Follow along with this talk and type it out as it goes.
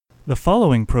The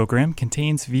following program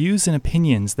contains views and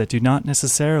opinions that do not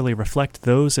necessarily reflect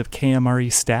those of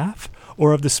KMRE staff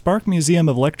or of the Spark Museum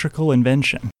of Electrical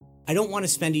Invention. I don't want to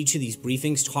spend each of these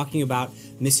briefings talking about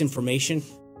misinformation.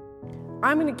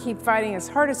 I'm going to keep fighting as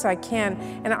hard as I can,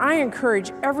 and I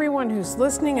encourage everyone who's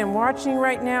listening and watching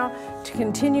right now to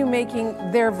continue making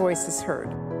their voices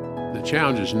heard. The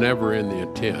challenge is never in the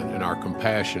intent and our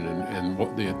compassion and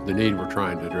what the need we're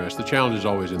trying to address. The challenge is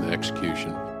always in the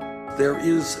execution. There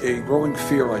is a growing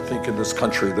fear, I think, in this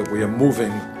country that we are moving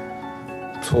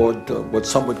toward what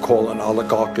some would call an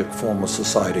oligarchic form of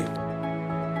society.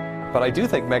 But I do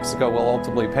think Mexico will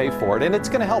ultimately pay for it, and it's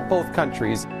going to help both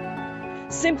countries.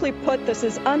 Simply put, this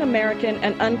is un-American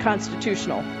and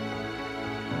unconstitutional.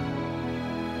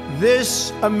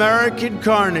 This American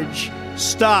carnage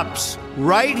stops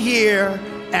right here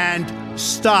and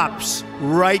stops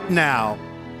right now.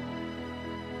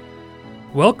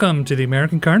 Welcome to the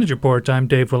American Carnage Report. I'm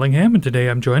Dave Willingham, and today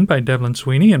I'm joined by Devlin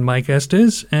Sweeney and Mike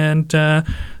Estes. And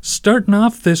starting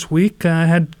off this week, I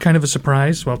had kind of a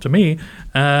surprise, well, to me.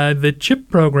 The CHIP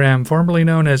program, formerly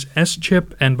known as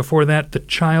S-CHIP, and before that, the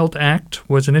Child Act,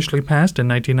 was initially passed in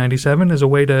 1997 as a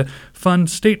way to fund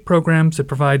state programs that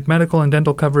provide medical and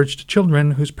dental coverage to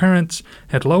children whose parents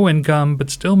had low income but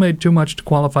still made too much to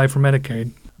qualify for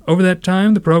Medicaid. Over that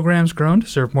time, the program's grown to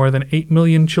serve more than 8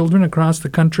 million children across the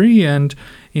country, and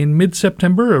in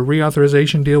mid-September, a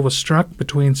reauthorization deal was struck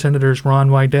between Senators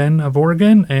Ron Wyden of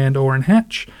Oregon and Orrin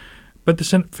Hatch, but the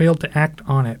Senate failed to act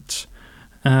on it.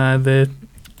 The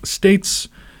states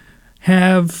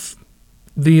have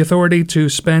the authority to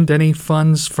spend any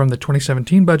funds from the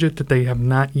 2017 budget that they have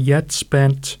not yet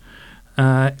spent,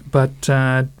 but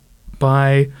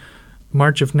by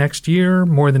March of next year,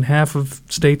 more than half of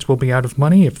states will be out of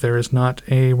money if there is not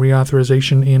a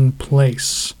reauthorization in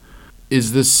place.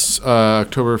 Is this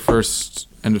October 1st,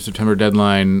 end of September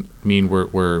deadline mean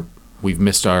we've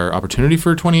missed our opportunity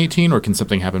for 2018, or can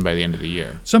something happen by the end of the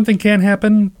year? Something can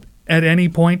happen at any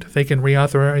point. They can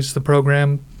reauthorize the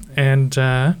program and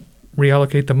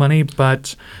reallocate the money,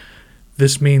 but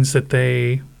this means that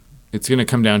It's going to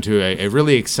come down to a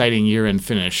really exciting year-end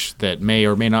finish that may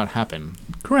or may not happen.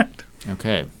 Correct.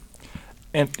 Okay.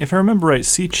 And if I remember right,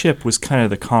 C-CHIP was kind of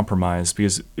the compromise,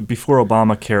 because before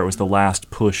Obamacare, it was the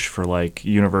last push for like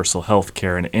universal health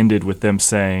care, and it ended with them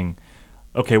saying,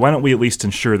 okay, why don't we at least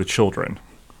insure the children?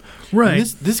 Right.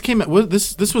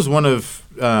 This was one of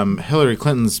Hillary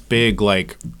Clinton's big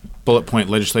bullet point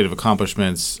legislative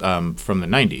accomplishments from the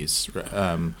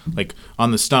 90s. Like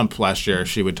on the stump last year,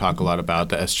 she would talk a lot about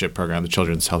the S-CHIP program, the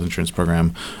Children's Health Insurance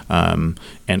Program,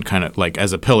 and kind of like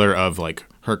as a pillar of like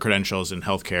her credentials in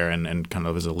healthcare and kind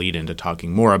of as a lead into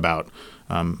talking more about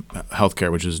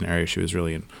healthcare, which is an area she was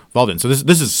really involved in. So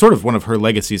this is sort of one of her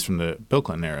legacies from the Bill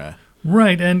Clinton era.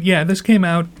 Right, and yeah, this came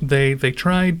out. They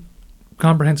tried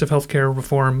comprehensive healthcare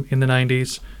reform in the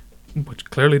 90s, which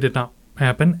clearly did not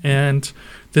happen, and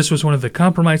this was one of the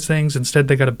compromise things. Instead,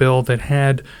 they got a bill that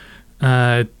had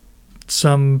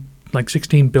some like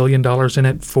 $16 billion in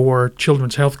it for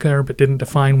children's health care, but didn't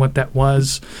define what that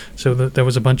was, so that there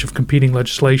was a bunch of competing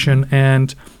legislation.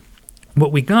 And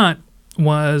what we got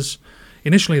was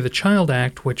initially the Child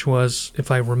Act, which was,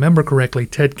 if I remember correctly,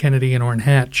 Ted Kennedy and Orrin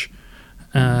Hatch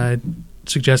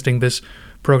suggesting this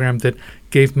program that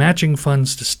gave matching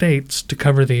funds to states to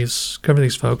cover these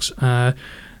folks. The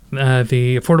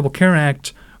Affordable Care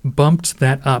Act bumped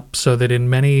that up so that in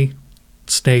many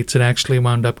states it actually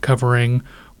wound up covering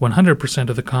 100%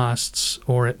 of the costs,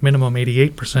 or at minimum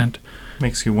 88%.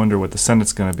 Makes you wonder what the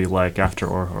Senate's going to be like after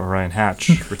Orrin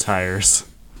Hatch retires.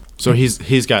 So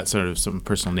he's got sort of some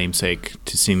personal namesake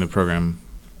to seeing the program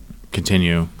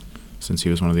continue, since he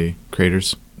was one of the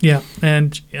creators. Yeah,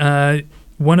 and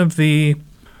one of the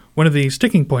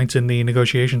sticking points in the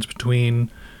negotiations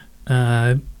between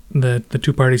the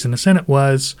two parties in the Senate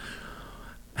was,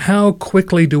 how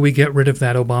quickly do we get rid of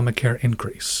that Obamacare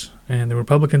increase? And the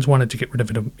Republicans wanted to get rid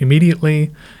of it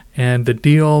immediately, and the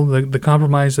deal, the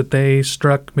compromise that they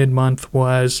struck mid-month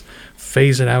was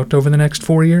phase it out over the next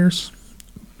 4 years.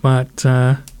 But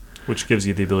which gives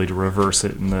you the ability to reverse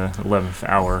it in the 11th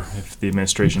hour if the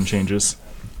administration changes.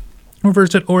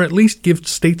 Reverse it, or at least give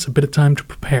states a bit of time to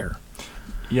prepare.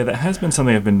 Yeah, that has been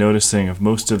something I've been noticing of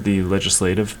most of the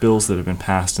legislative bills that have been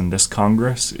passed in this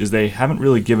Congress, is they haven't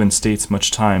really given states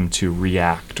much time to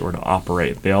react or to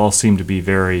operate. They all seem to be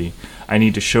very, I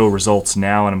need to show results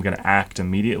now and I'm going to act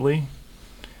immediately.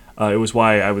 It was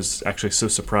why I was actually so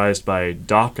surprised by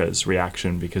DACA's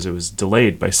reaction, because it was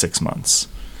delayed by 6 months.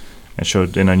 It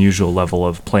showed an unusual level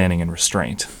of planning and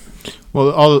restraint.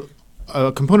 Well,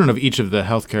 a component of each of the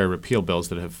healthcare repeal bills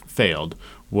that have failed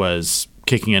was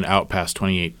kicking it out past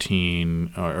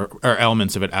 2018 or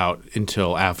elements of it out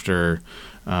until after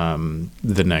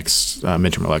the next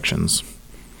midterm elections.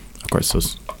 Of course,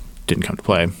 those didn't come to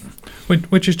play.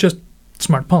 Which is just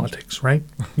smart politics, right?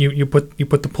 You put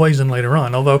the poison later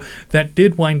on. Although that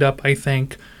did wind up, I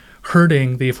think,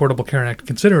 hurting the Affordable Care Act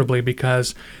considerably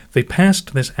because they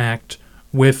passed this act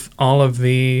with all of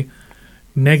the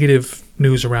negative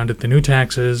news around it, the new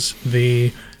taxes,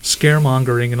 the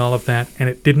scaremongering and all of that, and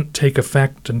it didn't take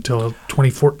effect until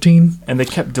 2014. And they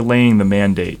kept delaying the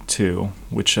mandate, too,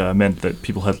 which meant that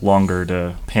people had longer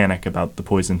to panic about the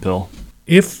poison pill.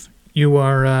 If you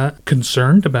are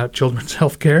concerned about children's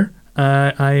health care,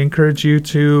 I encourage you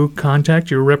to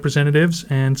contact your representatives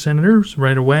and senators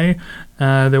right away.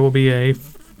 There will be a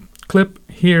clip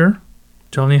here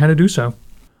telling you how to do so.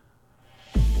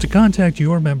 To contact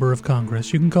your member of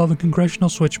Congress, you can call the Congressional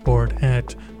Switchboard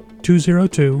at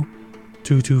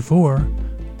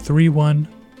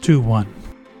 202-224-3121.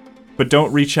 But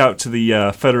don't reach out to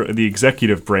the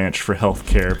executive branch for health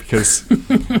care because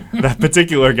that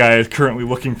particular guy is currently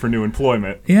looking for new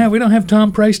employment. Yeah, we don't have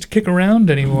Tom Price to kick around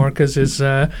anymore because his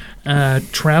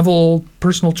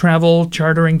personal travel,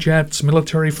 chartering jets,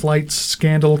 military flights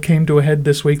scandal came to a head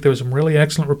this week. There was some really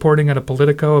excellent reporting out of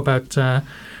Politico about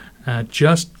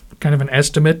just kind of an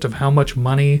estimate of how much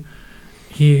money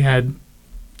he had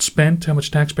spent, how much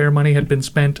taxpayer money had been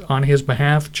spent on his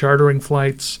behalf, chartering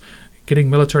flights, getting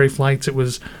military flights. It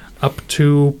was up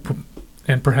to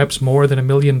and perhaps more than $1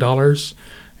 million,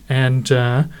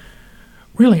 and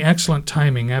really excellent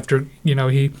timing. After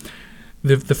the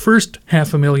first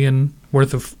 $500,000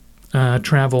 worth of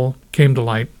travel came to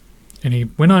light, and he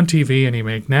went on TV and he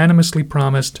magnanimously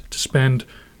promised to spend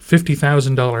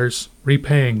 $50,000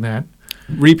 repaying that.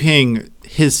 Repaying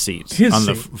his seat on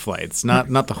the flights,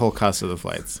 not the whole cost of the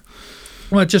flights.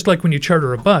 Well, it's just like when you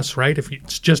charter a bus, right? If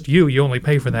it's just you only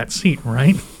pay for that seat,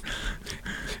 right?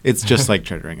 It's just like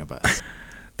chartering a bus.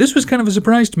 This was kind of a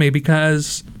surprise to me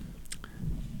because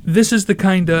this is the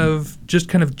kind of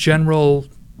general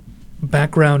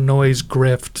background noise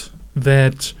grift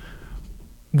that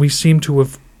seems to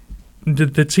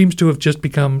have just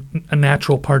become a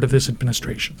natural part of this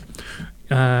administration.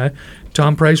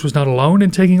 Tom Price was not alone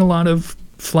in taking a lot of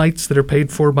flights that are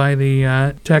paid for by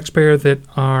the taxpayer that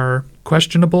are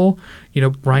questionable.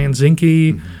 Brian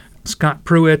Zinke, Scott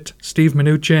Pruitt, Steve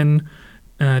Mnuchin,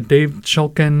 Dave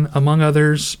Shulkin, among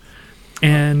others.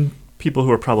 And people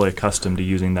who are probably accustomed to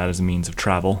using that as a means of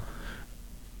travel.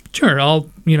 Sure, all,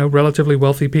 relatively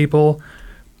wealthy people.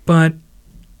 But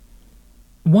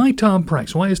why Tom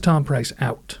Price? Why is Tom Price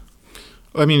out?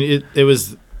 I mean,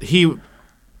 he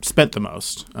spent the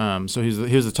most. So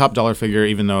he was the top dollar figure,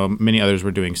 even though many others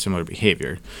were doing similar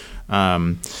behavior.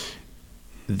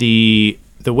 The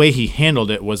way he handled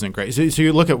it wasn't great. So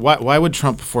you look at why would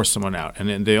Trump force someone out?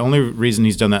 And the only reason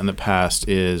he's done that in the past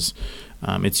is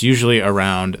it's usually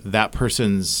around that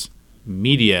person's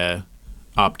media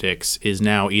optics is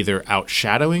now either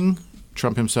outshadowing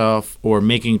Trump himself or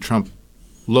making Trump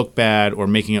look bad or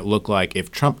making it look like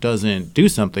if Trump doesn't do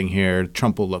something here,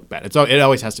 Trump will look bad. It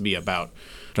always has to be about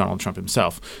Donald Trump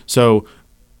himself. So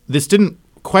this didn't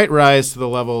quite rise to the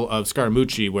level of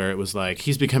Scaramucci, where it was like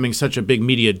he's becoming such a big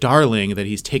media darling that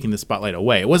he's taking the spotlight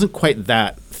away. It wasn't quite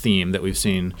that theme that we've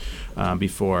seen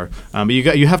before. But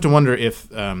you have to wonder if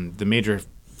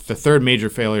the third major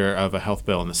failure of a health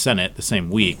bill in the Senate the same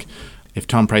week, if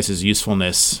Tom Price's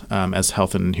usefulness as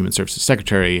Health and Human Services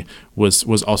Secretary was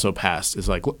also passed. Is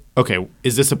like, okay,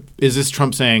 is this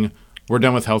Trump saying we're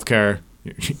done with healthcare?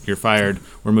 You're fired.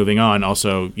 We're moving on.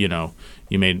 Also, you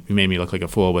made me look like a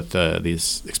fool with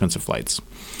these expensive flights.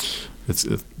 It's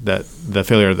that the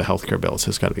failure of the healthcare bills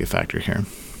has got to be a factor here.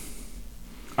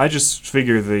 I just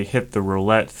figure they hit the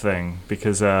roulette thing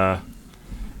because at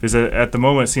the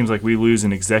moment it seems like we lose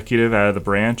an executive out of the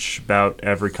branch about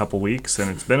every couple weeks, and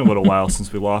it's been a little while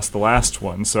since we lost the last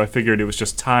one. So I figured it was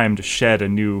just time to shed a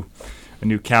new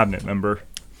cabinet member.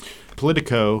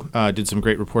 Politico did some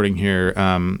great reporting here,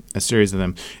 a series of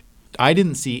them. I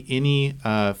didn't see any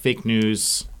fake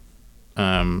news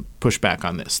pushback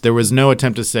on this. There was no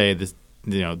attempt to say this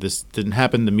didn't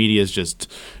happen. The media is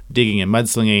just digging and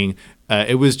mudslinging.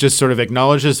 It was just sort of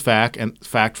acknowledged as fact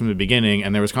from the beginning,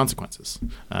 and there was consequences.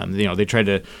 They tried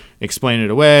to explain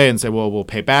it away and say, well, we'll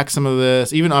pay back some of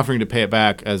this, even offering to pay it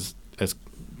back as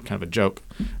kind of a joke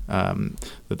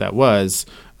that was.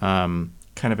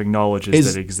 Kind of acknowledges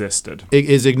that it existed.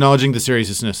 Is acknowledging the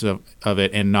seriousness of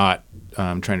it and not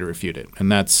trying to refute it.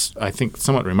 And that's, I think,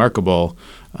 somewhat remarkable.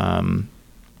 We're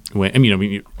going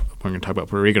to talk about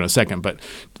Puerto Rico in a second, but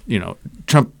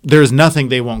Trump, there's nothing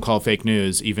they won't call fake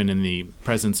news, even in the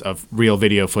presence of real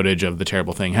video footage of the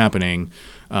terrible thing happening.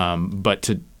 But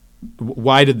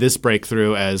why did this break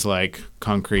through as like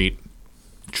concrete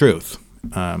truth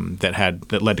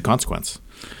that led to consequence?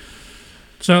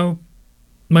 So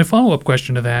my follow-up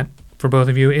question to that for both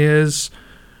of you does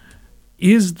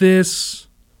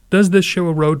this show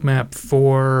a roadmap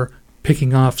for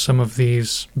picking off some of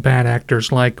these bad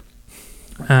actors like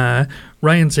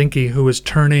Ryan Zinke, who is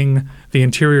turning the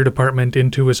Interior Department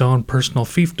into his own personal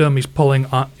fiefdom? He's pulling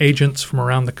agents from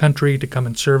around the country to come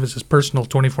and serve as his personal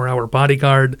 24-hour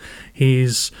bodyguard.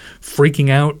 He's freaking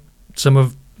out some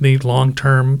of the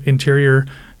long-term Interior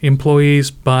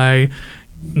employees by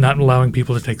not allowing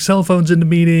people to take cell phones into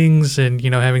meetings and,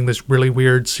 having this really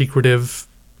weird secretive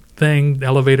thing.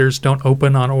 Elevators don't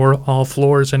open on all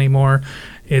floors anymore.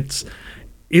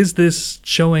 Is this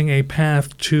showing a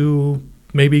path to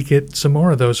maybe get some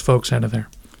more of those folks out of there?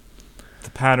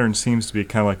 The pattern seems to be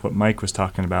kind of like what Mike was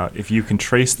talking about. If you can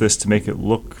trace this to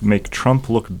make Trump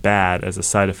look bad as a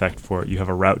side effect for it, you have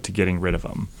a route to getting rid of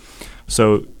him.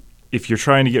 So if you're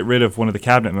trying to get rid of one of the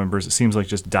cabinet members, it seems like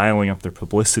just dialing up their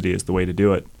publicity is the way to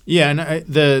do it. Yeah,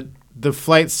 and the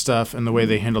flight stuff and the way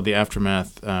they handled the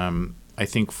aftermath, I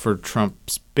think for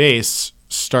Trump's base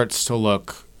starts to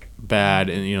look bad.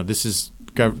 And this is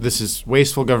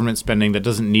wasteful government spending that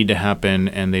doesn't need to happen,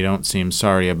 and they don't seem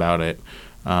sorry about it.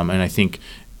 And I think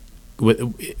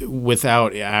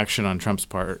without action on Trump's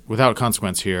part, without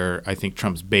consequence here, I think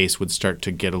Trump's base would start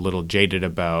to get a little jaded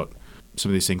about some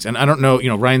of these things. And I don't know,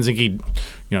 Ryan Zinke,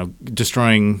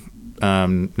 destroying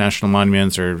national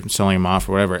monuments or selling them off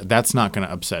or whatever, that's not going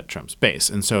to upset Trump's base.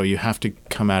 And so you have to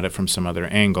come at it from some other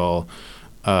angle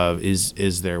of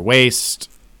is there waste,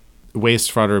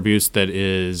 fraud, or abuse that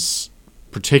is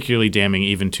particularly damning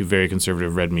even to very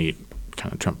conservative red meat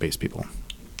kind of Trump-based people.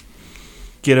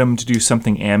 Get them to do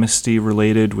something amnesty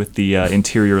related with the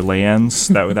interior lands.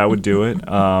 That would do it.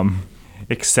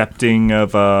 Accepting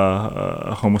of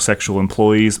homosexual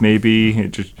employees, maybe.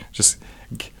 Just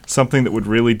something that would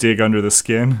really dig under the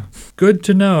skin. Good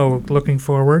to know. Looking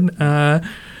forward. I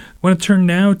want to turn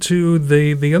now to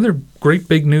the other great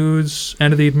big news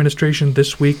out of the administration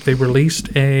this week. They released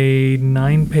a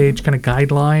 9-page kind of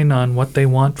guideline on what they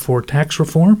want for tax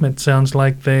reform. It sounds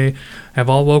like they have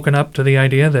all woken up to the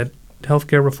idea that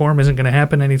healthcare reform isn't going to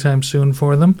happen anytime soon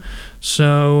for them.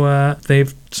 So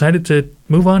they've decided to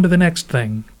move on to the next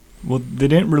thing. Well, they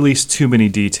didn't release too many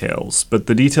details, but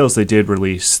the details they did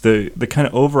release, the kind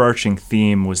of overarching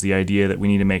theme was the idea that we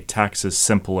need to make taxes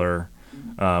simpler,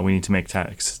 we need to make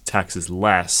taxes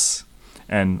less,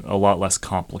 and a lot less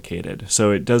complicated.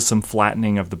 So it does some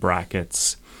flattening of the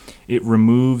brackets. It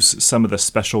removes some of the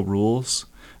special rules.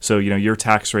 So, your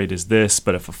tax rate is this,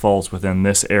 but if it falls within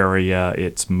this area,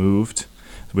 it's moved,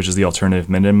 which is the alternative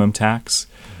minimum tax.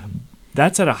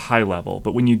 That's at a high level,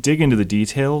 but when you dig into the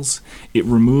details, it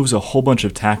removes a whole bunch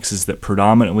of taxes that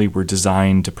predominantly were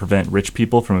designed to prevent rich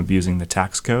people from abusing the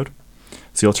tax code.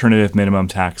 So the alternative minimum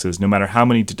taxes, no matter how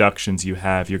many deductions you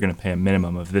have, you're going to pay a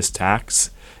minimum of this tax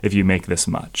if you make this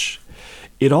much.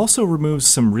 It also removes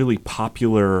some really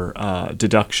popular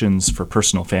deductions for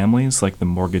personal families, like the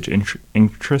mortgage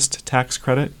interest tax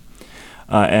credit,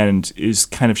 and is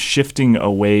kind of shifting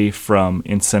away from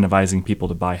incentivizing people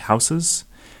to buy houses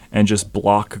and just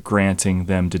block granting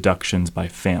them deductions by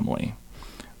family.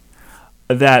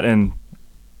 That, and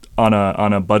on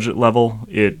a budget level,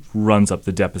 it runs up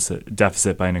the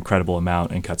deficit by an incredible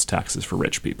amount and cuts taxes for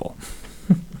rich people.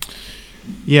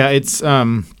 Yeah, it's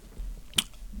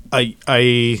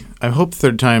I hope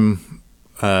third time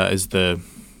is the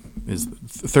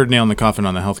third nail in the coffin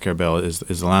on the healthcare bill is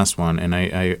the last one, and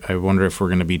I wonder if we're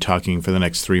going to be talking for the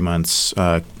next 3 months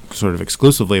sort of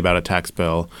exclusively about a tax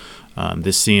bill.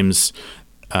 This seems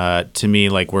to me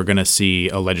like we're going to see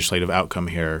a legislative outcome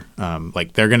here.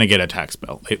 Like they're going to get a tax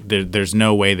bill. There's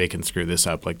no way they can screw this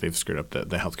up like they've screwed up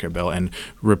the healthcare bill. And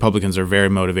Republicans are very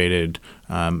motivated.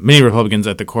 Many Republicans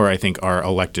at the core, I think, are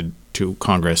elected to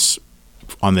Congress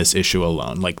on this issue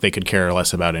alone. Like they could care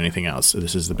less about anything else.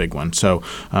 This is the big one. So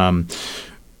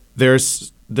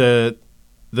there's the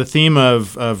theme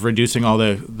of reducing all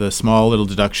the small little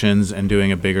deductions and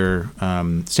doing a bigger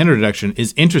standard deduction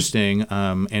is interesting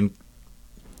and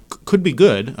could be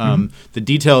good. The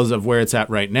details of where it's at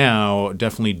right now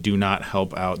definitely do not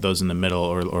help out those in the middle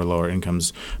or lower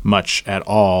incomes much at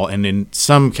all. And in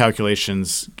some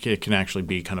calculations, it can actually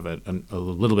be kind of a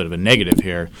little bit of a negative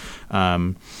here.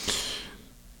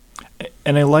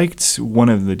 And I liked one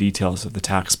of the details of the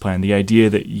tax plan, the idea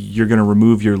that you're going to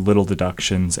remove your little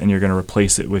deductions and you're going to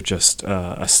replace it with just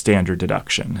a standard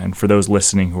deduction. And for those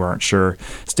listening who aren't sure,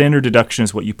 standard deduction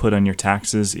is what you put on your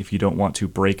taxes if you don't want to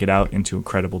break it out into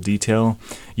incredible detail.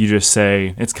 You just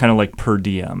say, it's kind of like per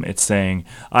diem. It's saying,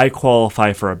 I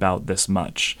qualify for about this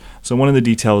much. So one of the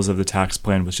details of the tax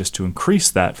plan was just to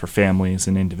increase that for families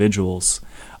and individuals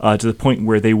to the point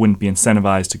where they wouldn't be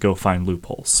incentivized to go find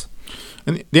loopholes.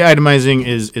 And the itemizing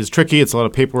is tricky. It's a lot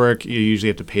of paperwork. You usually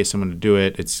have to pay someone to do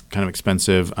it. It's kind of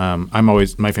expensive.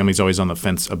 My family's always on the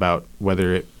fence about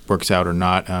whether it works out or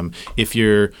not. If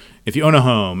you own a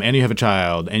home and you have a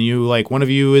child and you one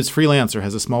of you is freelance or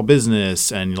has a small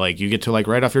business and you get to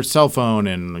write off your cell phone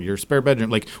and your spare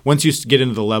bedroom, once you get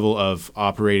into the level of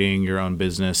operating your own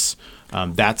business,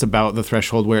 that's about the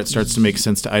threshold where it starts to make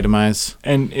sense to itemize.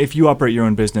 And if you operate your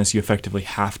own business, you effectively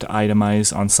have to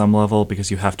itemize on some level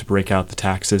because you have to break out the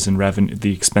taxes and revenue,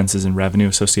 the expenses and revenue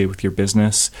associated with your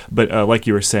business. But like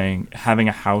you were saying, having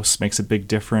a house makes a big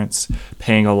difference.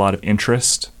 Paying a lot of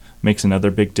interest makes another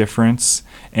big difference.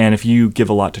 And if you give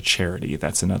a lot to charity,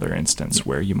 that's another instance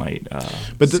where you might.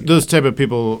 But those type of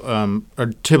people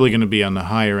are typically going to be on the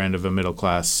higher end of a middle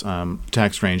class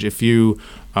tax range. If you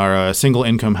are a single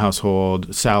income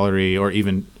household, salary, or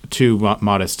even two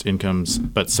modest incomes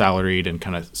but salaried and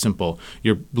kind of simple,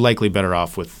 you're likely better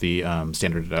off with the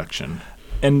standard deduction.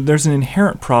 And there's an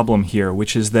inherent problem here,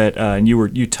 which is that, and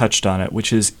you touched on it,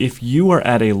 which is if you are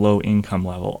at a low income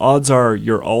level, odds are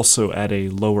you're also at a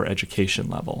lower education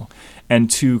level. And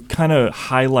to kind of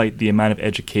highlight the amount of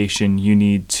education you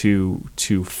need to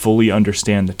fully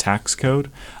understand the tax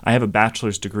code, I have a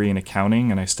bachelor's degree in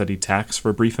accounting and I studied tax for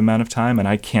a brief amount of time, and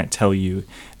I can't tell you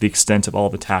the extent of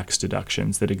all the tax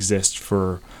deductions that exist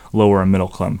for lower and middle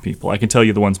income people. I can tell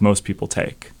you the ones most people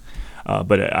take.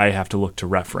 But I have to look to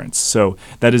reference. So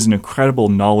that is an incredible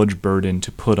knowledge burden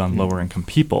to put on lower income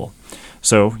people.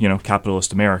 So,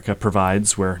 capitalist America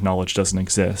provides where knowledge doesn't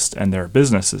exist, and there are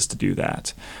businesses to do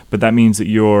that. But that means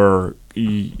that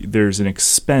there's an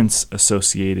expense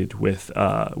associated with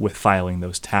filing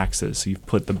those taxes. So you've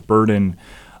put the burden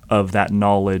of that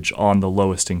knowledge on the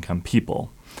lowest income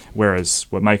people. Whereas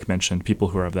what Mike mentioned, people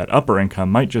who are of that upper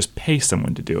income might just pay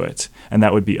someone to do it, and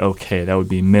that would be okay. That would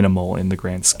be minimal in the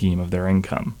grand scheme of their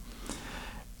income.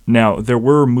 Now, there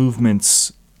were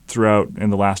movements throughout in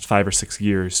the last 5 or 6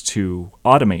 years to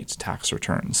automate tax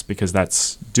returns because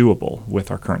that's doable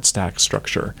with our current tax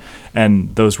structure,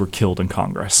 and those were killed in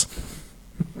Congress.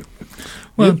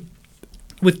 Well,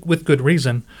 with good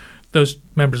reason. Those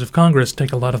members of Congress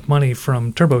take a lot of money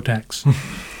from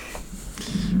TurboTax.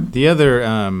 The other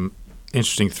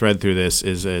interesting thread through this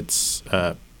is it's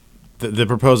the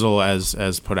proposal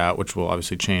as put out, which will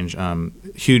obviously change,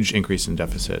 huge increase in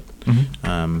deficit.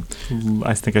 Mm-hmm.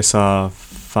 I think I saw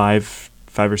 5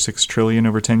 or 6 trillion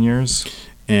over 10 years.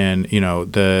 And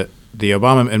the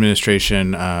Obama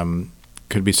administration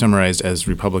could be summarized as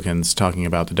Republicans talking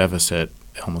about the deficit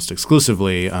almost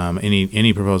exclusively.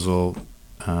 Any proposal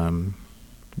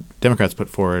Democrats put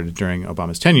forward during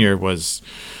Obama's tenure was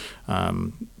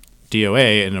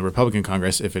DOA in a Republican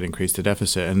Congress if it increased the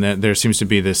deficit. And there seems to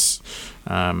be this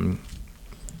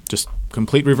just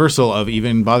complete reversal of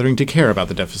even bothering to care about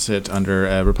the deficit under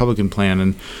a Republican plan.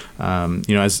 And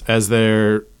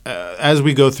as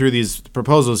we go through these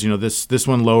proposals, this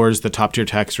one lowers the top tier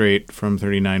tax rate from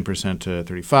 39% to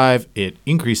 35%. It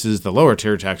increases the lower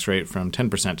tier tax rate from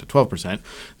 10% to 12%.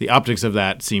 The optics of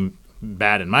that seem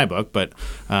bad in my book, but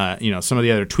some of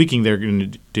the other tweaking they're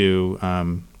going to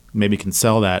do maybe can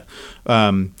sell that.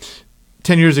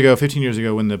 15 years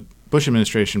ago, when the Bush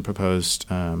administration proposed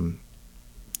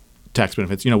tax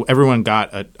benefits, everyone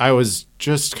got I was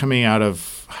just coming out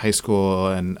of high school,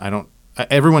 and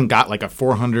everyone got like a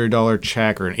 $400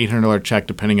 check or an $800 check,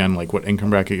 depending on what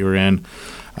income bracket you were in.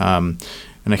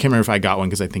 And I can't remember if I got one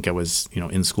because I think I was,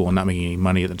 in school and not making any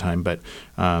money at the time. But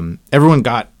everyone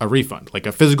got a refund, like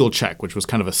a physical check, which was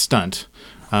kind of a stunt.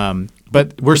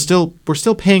 But we're still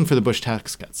paying for the Bush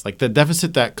tax cuts. Like the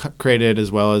deficit that created,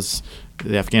 as well as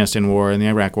the Afghanistan war and the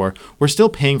Iraq war, we're still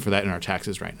paying for that in our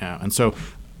taxes right now. And so,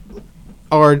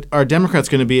 are Democrats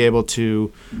going to be able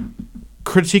to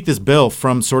critique this bill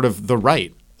from sort of the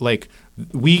right? It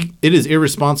is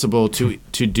irresponsible to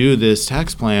do this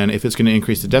tax plan if it's going to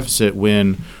increase the deficit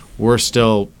when we're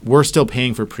still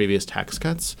paying for previous tax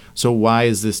cuts. So why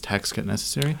is this tax cut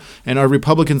necessary? And are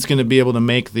Republicans going to be able to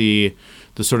make the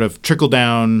sort of trickle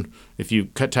down, if you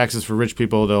cut taxes for rich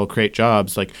people, they'll create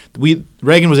jobs?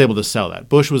 Reagan was able to sell that.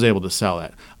 Bush was able to sell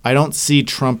that. I don't see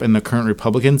Trump and the current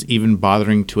Republicans even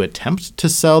bothering to attempt to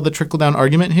sell the trickle down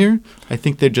argument here. I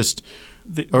think they're just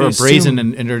or are brazen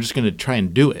and are just going to try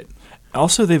and do it.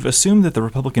 Also, they've assumed that the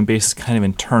Republican base kind of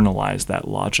internalized that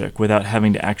logic without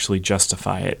having to actually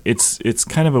justify it. It's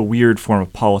kind of a weird form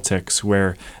of politics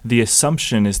where the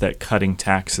assumption is that cutting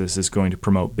taxes is going to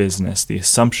promote business. The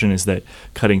assumption is that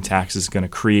cutting taxes is going to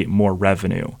create more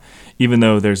revenue, even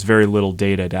though there's very little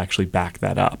data to actually back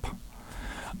that up.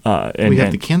 We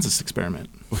have the Kansas experiment.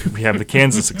 We have the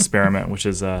Kansas experiment, which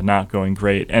is not going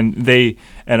great. And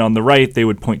on the right, they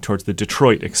would point towards the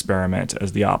Detroit experiment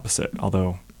as the opposite,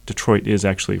 although Detroit is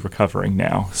actually recovering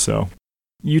now. So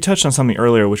you touched on something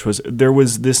earlier, which was there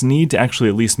was this need to actually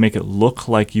at least make it look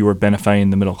like you were benefiting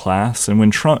the middle class. And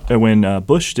when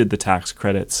Bush did the tax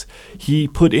credits, he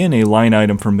put in a line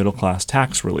item for middle class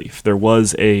tax relief. There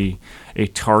was a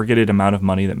targeted amount of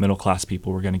money that middle class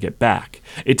people were going to get back.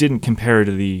 It didn't compare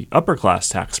to the upper class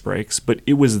tax breaks, but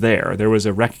it was there. There was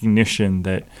a recognition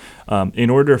that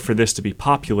in order for this to be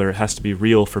popular, it has to be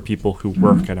real for people who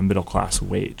work at a middle class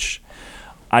wage.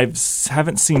 I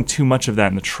haven't seen too much of that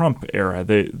in the Trump era.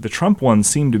 The Trump ones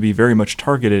seem to be very much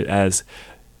targeted as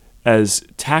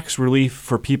tax relief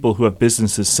for people who have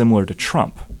businesses similar to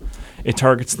Trump. It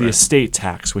targets the estate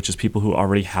tax, which is people who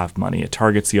already have money. It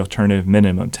targets the alternative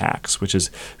minimum tax, which is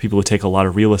people who take a lot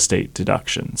of real estate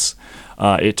deductions.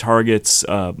 It targets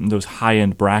those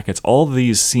high-end brackets. All of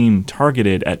these seem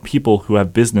targeted at people who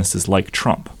have businesses like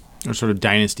Trump. Or sort of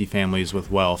dynasty families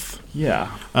with wealth.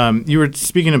 Yeah. You were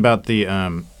speaking about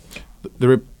for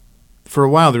a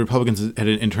while the Republicans had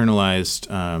internalized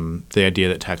the idea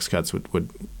that tax cuts would kind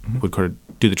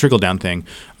of do the trickle down thing.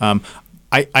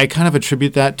 I kind of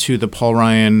attribute that to the Paul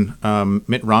Ryan,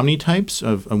 Mitt Romney types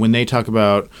of when they talk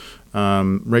about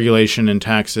regulation and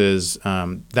taxes.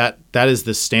 That is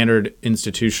the standard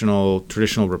institutional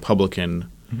traditional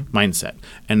Republican mindset.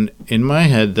 And in my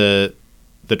head, the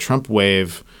Trump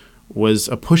wave was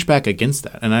a pushback against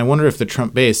that. And I wonder if the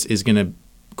Trump base is going to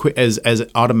as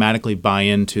automatically buy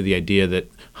into the idea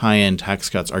that high-end tax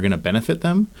cuts are going to benefit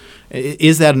them.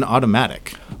 Is that an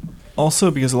automatic? Also,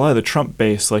 because a lot of the Trump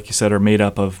base, like you said, are made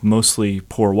up of mostly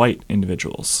poor white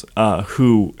individuals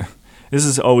who – this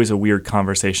is always a weird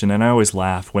conversation, and I always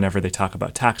laugh whenever they talk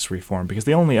about tax reform because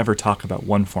they only ever talk about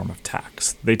one form of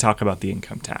tax. They talk about the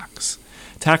income tax.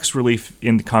 Tax relief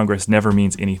in Congress never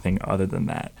means anything other than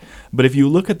that. But if you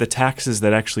look at the taxes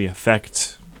that actually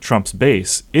affect Trump's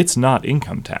base, it's not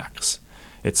income tax.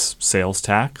 It's sales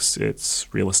tax,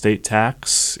 it's real estate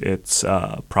tax, it's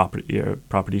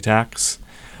property tax.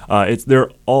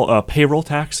 They're all payroll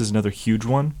tax is another huge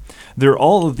one. There are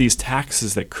all of these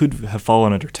taxes that could have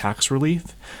fallen under tax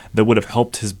relief that would have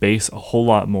helped his base a whole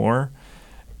lot more.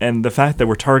 And the fact that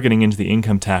we're targeting into the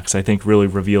income tax, I think, really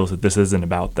reveals that this isn't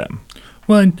about them.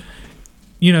 Well, and,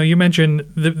 you mentioned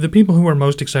the people who are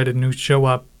most excited and who show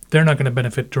up, they're not going to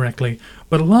benefit directly.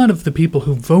 But a lot of the people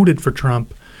who voted for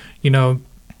Trump,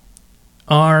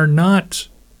 are not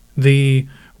the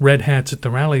red hats at the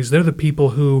rallies. They're the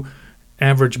people who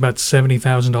average about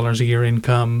 $70,000 a year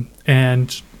income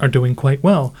and are doing quite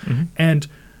well. Mm-hmm. And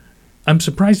I'm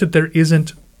surprised that there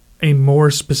isn't a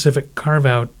more specific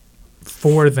carve-out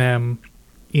for them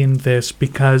in this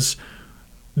because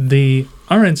the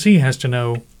RNC has to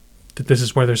know that this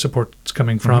is where their support's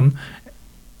coming from.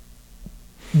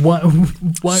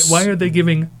 Why are they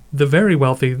giving the very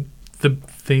wealthy they're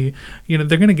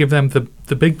going to give them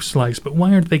the big slice, but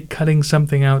why aren't they cutting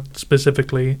something out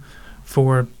specifically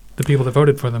for the people that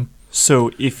voted for them?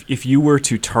 So if you were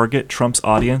to target Trump's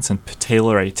audience and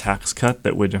tailor a tax cut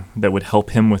that would help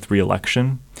him with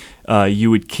re-election, you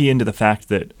would key into the fact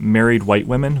that married white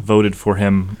women voted for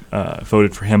him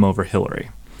over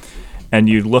Hillary. And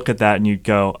you'd look at that and you'd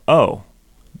go, oh,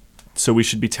 so we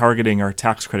should be targeting our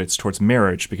tax credits towards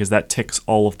marriage because that ticks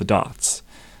all of the dots.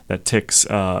 That ticks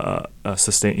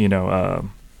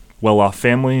well-off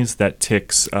families. That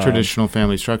ticks traditional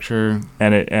family structure,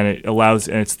 and it allows,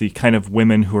 and it's the kind of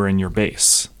women who are in your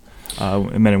base,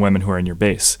 men and women who are in your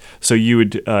base. So you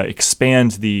would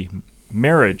expand the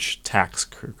marriage tax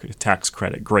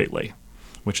credit greatly,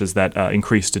 which is that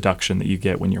increased deduction that you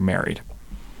get when you're married.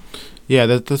 Yeah,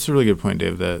 that's a really good point,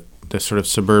 Dave. The sort of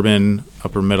suburban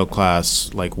upper middle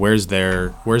class, like where's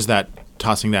that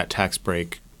tossing that tax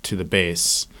break to the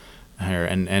base here,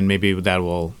 and maybe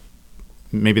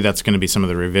that's going to be some of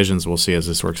the revisions we'll see as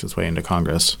this works its way into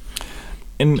Congress.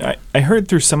 And I heard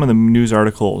through some of the news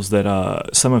articles that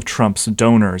some of Trump's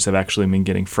donors have actually been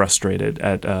getting frustrated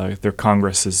at their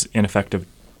Congress's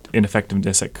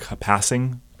ineffectiveness at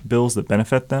passing bills that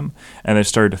benefit them, and they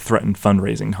started to threaten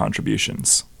fundraising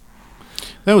contributions.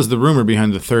 That was the rumor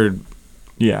behind the third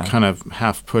yeah. kind of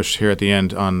half push here at the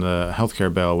end on the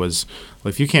healthcare bill was, well,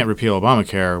 if you can't repeal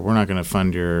Obamacare, we're not going to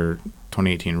fund your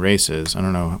 2018 races. I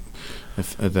don't know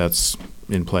if that's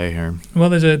in play here. Well,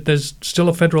 there's still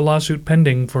a federal lawsuit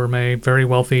pending from a very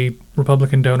wealthy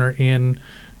Republican donor in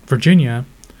Virginia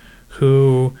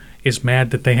who is mad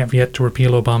that they have yet to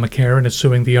repeal Obamacare and is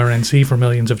suing the RNC for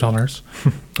millions of dollars.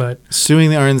 But suing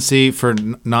the RNC for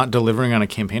not delivering on a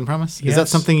campaign promise? Yes. Is that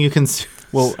something you can sue?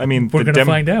 Well, I mean, we're going to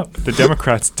find out. The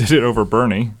Democrats did it over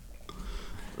Bernie.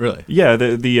 Really? Yeah,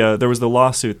 there was the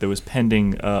lawsuit that was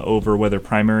pending over whether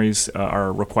primaries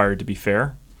are required to be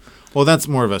fair. Well, that's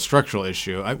more of a structural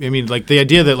issue. I mean, like the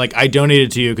idea that like I donated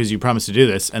to you because you promised to do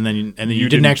this, and then you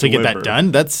didn't actually deliver. get that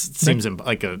done. That seems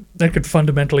like a that could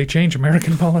fundamentally change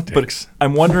American politics. But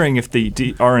I'm wondering if the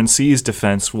RNC's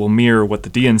defense will mirror what the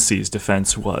DNC's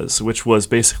defense was, which was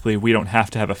basically we don't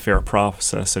have to have a fair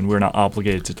process and we're not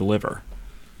obligated to deliver.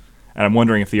 And I'm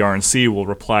wondering if the RNC will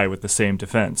reply with the same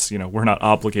defense. We're not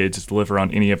obligated to deliver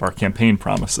on any of our campaign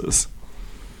promises.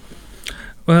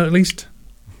 Well, at least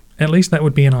that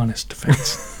would be an honest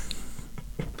defense.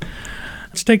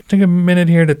 Let's take a minute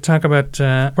here to talk about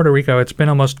Puerto Rico. It's been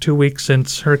almost 2 weeks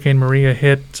since Hurricane Maria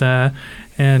hit,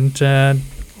 and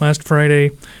last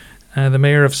Friday, the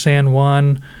mayor of San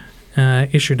Juan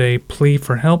issued a plea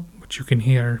for help, which you can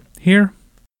hear here.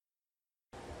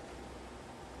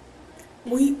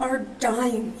 We are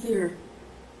dying here,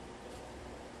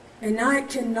 and I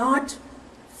cannot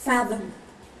fathom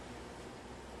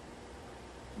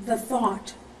the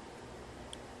thought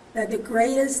that the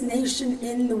greatest nation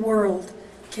in the world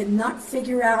cannot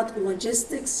figure out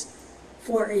logistics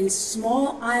for a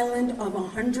small island of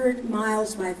 100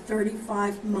 miles by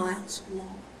 35 miles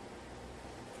long.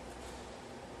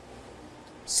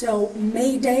 So,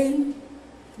 Mayday,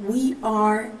 we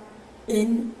are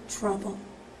in trouble.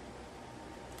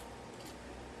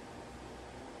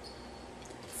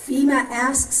 FEMA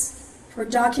asks for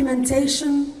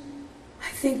documentation. I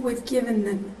think we've given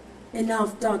them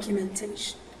enough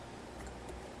documentation.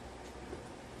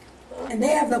 And they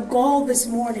have the gall this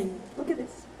morning. Look at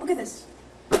this. Look at this.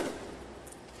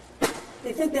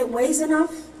 They think that weighs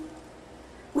enough?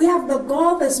 We have the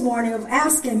gall this morning of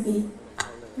asking me,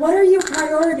 what are your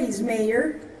priorities,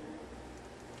 Mayor?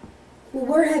 Well,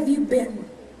 where have you been?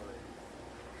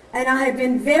 And I have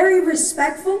been very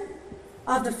respectful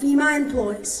of the FEMA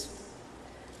employees.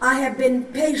 I have been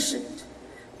patient,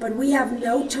 but we have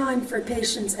no time for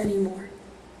patience anymore.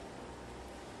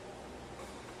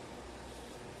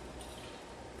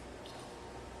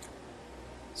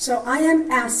 So I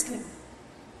am asking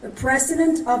the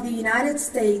President of the United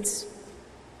States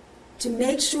to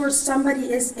make sure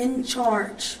somebody is in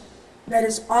charge that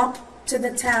is up to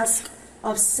the task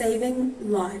of saving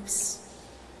lives.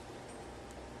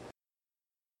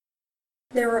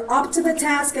 They were up to the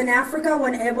task in Africa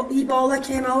when Ebola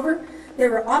came over. They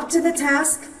were up to the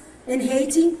task in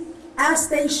Haiti, as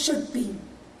they should be.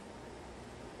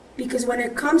 Because when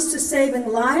it comes to saving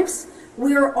lives,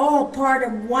 we are all part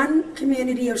of one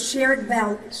community of shared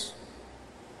values.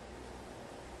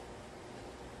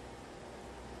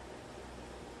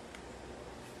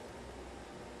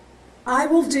 I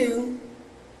will do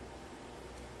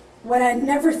what I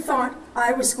never thought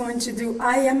I was going to do.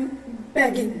 I am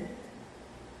begging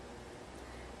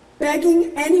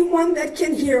anyone that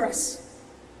can hear us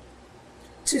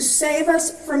to save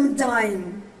us from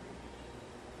dying.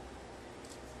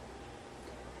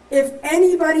 If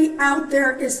anybody out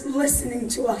there is listening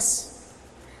to us,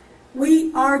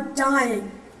 we are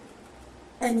dying,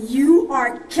 and you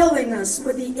are killing us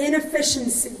with the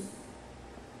inefficiency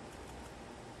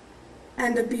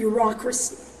and the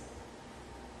bureaucracy.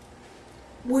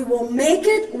 We will make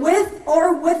it with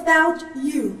or without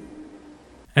you.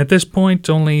 At this point,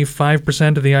 only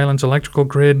 5% of the island's electrical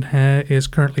grid is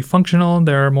currently functional.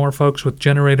 There are more folks with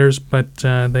generators, but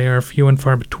they are few and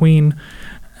far between.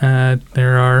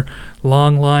 There are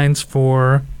long lines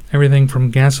for everything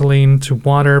from gasoline to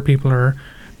water. People are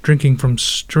drinking from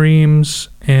streams,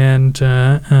 and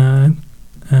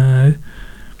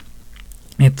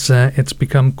it's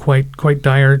become quite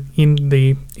dire in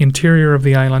the interior of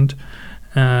the island.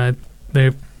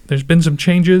 There's been some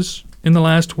changes in the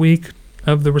last week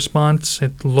of the response.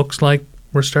 It looks like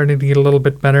we're starting to get a little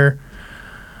bit better.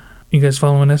 You guys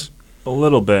following this? A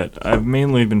little bit. I've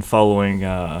mainly been following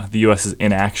the U.S.'s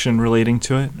inaction relating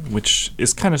to it, which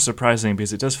is kind of surprising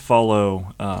because it does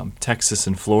follow Texas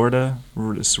and Florida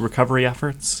recovery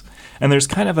efforts. And there's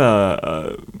kind of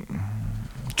a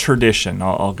tradition,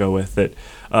 I'll go with it,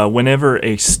 whenever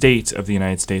a state of the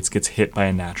United States gets hit by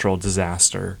a natural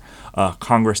disaster,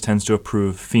 Congress tends to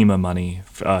approve FEMA money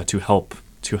to help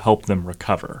them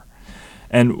recover.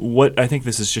 And what I think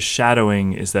this is just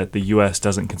shadowing is that the U.S.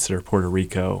 doesn't consider Puerto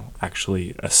Rico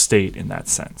actually a state in that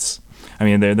sense. I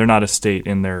mean, they're not a state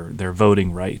in their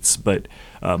voting rights, but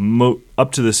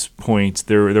up to this point,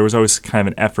 there was always kind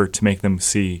of an effort to make them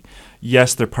see,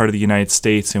 yes, they're part of the United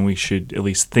States, and we should at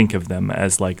least think of them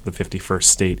as like the 51st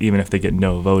state, even if they get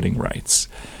no voting rights.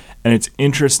 And it's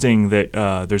interesting that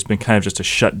there's been kind of just a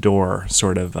shut door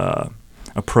sort of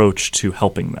approach to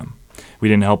helping them. We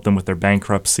didn't help them with their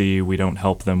bankruptcy. We don't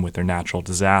help them with their natural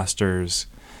disasters.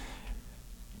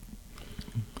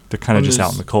 They're kind of just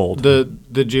out in the cold.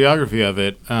 The geography of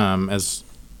it, as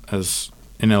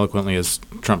ineloquently as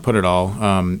Trump put it all,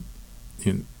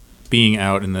 being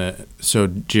out in the so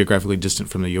geographically distant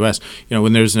from the U.S.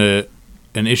 When there's an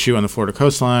issue on the Florida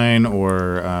coastline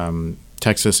or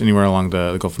Texas, anywhere along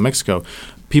the Gulf of Mexico,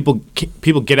 people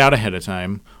get out ahead of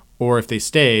time, or if they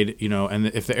stayed, and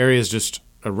if the area is just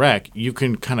a wreck, you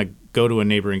can kind of go to a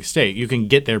neighboring state. You can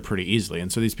get there pretty easily.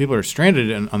 And so these people are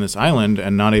stranded on this island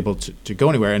and not able to go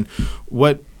anywhere. And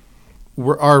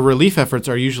our relief efforts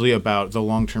are usually about the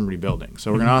long-term rebuilding.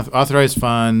 So we're going to authorize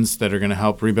funds that are going to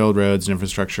help rebuild roads and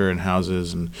infrastructure and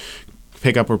houses and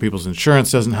pick up where people's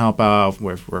insurance doesn't help out,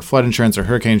 where flood insurance or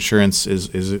hurricane insurance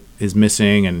is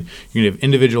missing, and you're going to give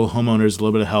individual homeowners a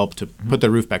little bit of help to put their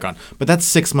roof back on. But that's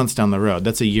 6 months down the road.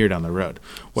 That's a year down the road.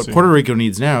 What Puerto Rico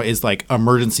needs now is like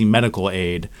emergency medical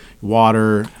aid,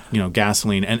 water,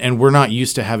 gasoline, and we're not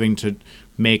used to having to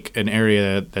make an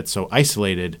area that's so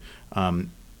isolated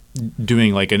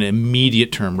doing like an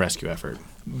immediate term rescue effort.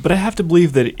 But I have to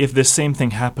believe that if this same thing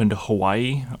happened to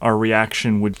Hawaii, our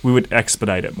reaction we would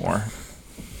expedite it more.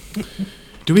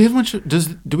 Do we have much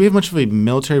of a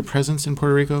military presence in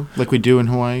Puerto Rico like we do in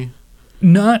Hawaii?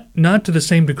 Not to the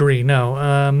same degree, no.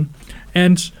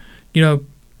 And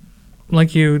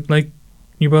like you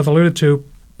both alluded to,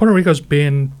 Puerto Rico's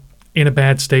been in a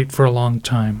bad state for a long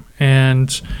time, and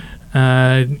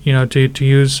to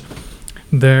use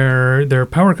their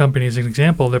power company as an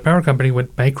example, their power company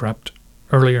went bankrupt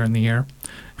earlier in the year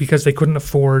because they couldn't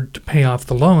afford to pay off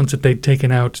the loans that they'd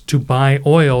taken out to buy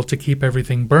oil to keep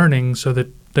everything burning so that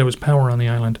there was power on the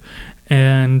island.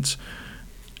 And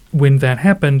when that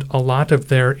happened, a lot of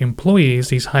their employees,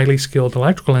 these highly skilled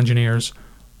electrical engineers,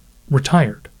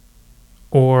 retired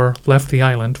or left the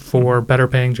island for better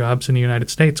paying jobs in the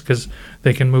United States because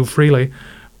they can move freely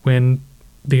when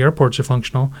the airports are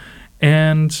functional.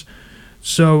 And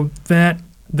so that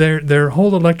their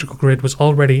whole electrical grid was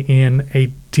already in a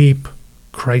deep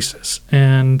crisis.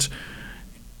 And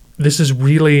this is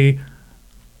really,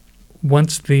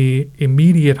 once the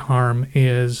immediate harm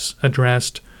is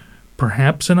addressed,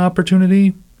 perhaps an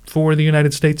opportunity for the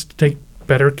United States to take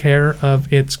better care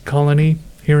of its colony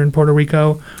here in Puerto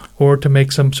Rico, or to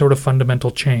make some sort of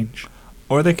fundamental change.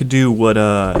 Or they could do what,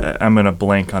 I'm going to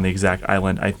blank on the exact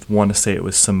island, I want to say it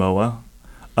was Samoa,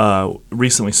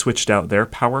 recently switched out their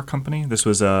power company. This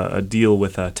was a deal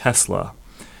with Tesla,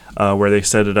 where they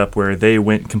set it up where they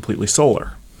went completely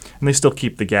solar. And they still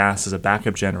keep the gas as a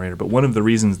backup generator, but one of the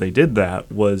reasons they did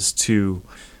that was to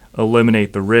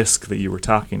eliminate the risk that you were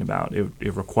talking about.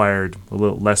 It required a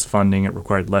little less funding, it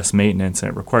required less maintenance,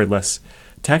 and it required less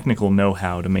technical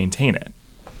know-how to maintain it,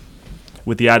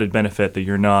 with the added benefit that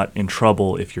you're not in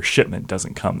trouble if your shipment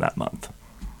doesn't come that month.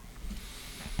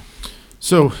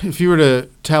 So, if you were to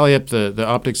tally up the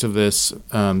optics of this,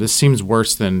 this seems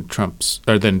worse than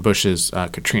Bush's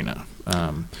Katrina,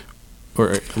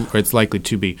 or it's likely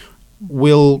to be.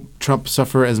 Will Trump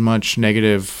suffer as much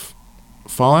negative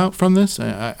fallout from this?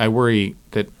 I worry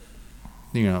that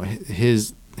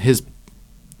his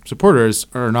supporters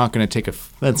are not going to take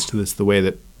offense to this the way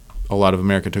that a lot of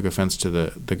America took offense to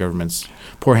the government's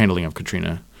poor handling of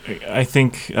Katrina. I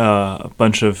think a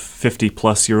bunch of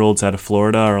 50-plus-year-olds out of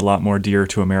Florida are a lot more dear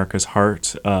to America's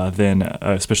heart than,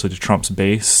 especially to Trump's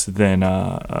base, than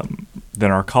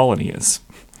our colony is.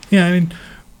 Yeah, I mean,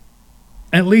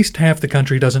 at least half the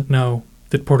country doesn't know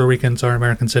that Puerto Ricans are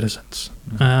American citizens.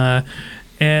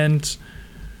 And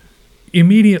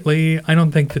immediately, I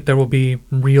don't think that there will be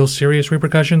real serious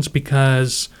repercussions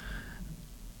because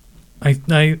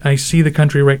I see the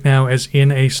country right now as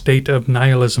in a state of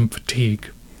nihilism fatigue,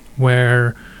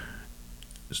 where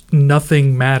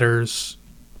nothing matters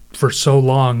for so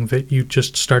long that you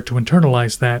just start to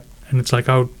internalize that, and it's like,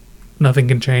 oh, nothing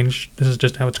can change. This is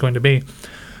just how it's going to be.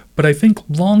 But I think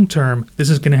long term, this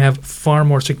is going to have far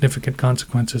more significant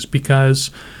consequences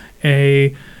because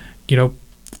a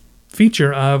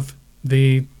feature of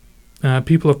the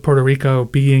people of Puerto Rico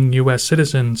being U.S.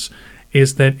 citizens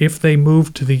is that if they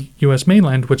move to the U.S.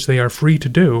 mainland, which they are free to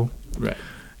do, right,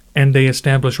 and they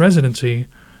establish residency,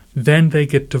 then they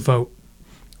get to vote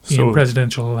in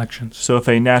presidential elections. So if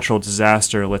a natural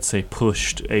disaster, let's say,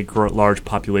 pushed a large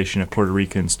population of Puerto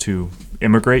Ricans to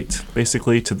immigrate,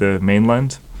 basically, to the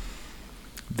mainland,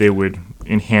 they would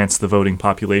enhance the voting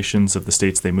populations of the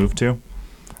states they moved to?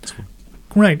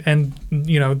 Right, and,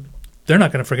 they're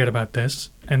not going to forget about this,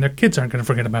 and their kids aren't going to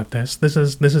forget about this. This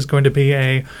is going to be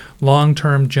a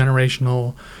long-term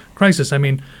generational crisis. I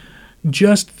mean,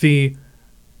 just the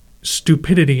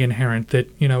stupidity inherent that,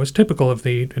 is typical of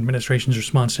the administration's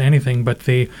response to anything, but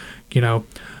the,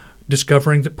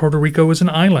 discovering that Puerto Rico was an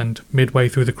island midway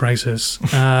through the crisis.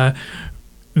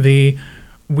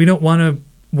 We don't want to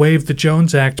waive the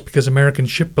Jones Act because American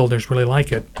shipbuilders really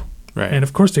like it. Right. And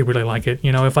of course they really like it.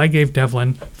 If I gave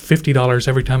Devlin $50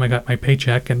 every time I got my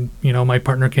paycheck and, my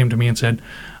partner came to me and said,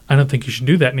 I don't think you should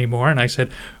do that anymore. And I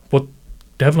said, well,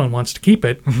 Devlin wants to keep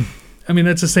it. I mean,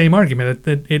 that's the same argument.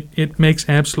 It makes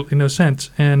absolutely no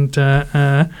sense. And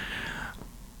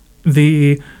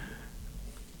the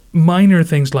minor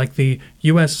things like the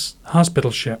U.S.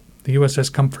 hospital ship, the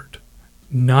USS Comfort,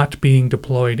 not being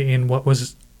deployed in what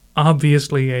was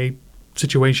obviously a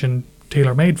situation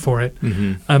tailor-made for it.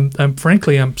 Mm-hmm.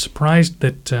 Frankly, I'm surprised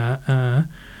that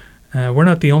we're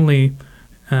not the only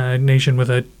nation with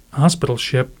a hospital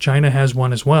ship. China has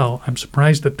one as well. I'm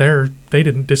surprised that they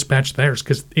didn't dispatch theirs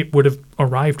because it would have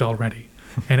arrived already,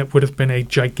 and it would have been a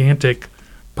gigantic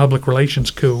public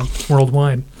relations coup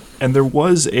worldwide. And there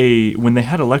was when they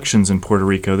had elections in Puerto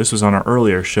Rico, this was on our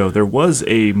earlier show, there was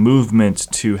a movement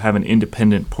to have an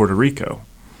independent Puerto Rico.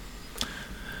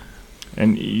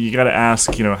 And you got to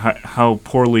ask, how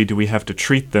poorly do we have to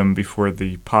treat them before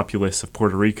the populace of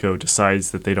Puerto Rico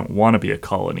decides that they don't want to be a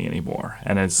colony anymore?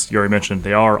 And as Yuri mentioned,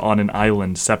 they are on an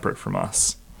island separate from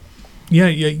us. Yeah,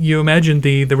 you imagine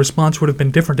the response would have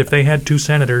been different if they had 2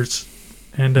 senators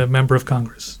and a member of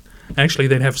Congress. Actually,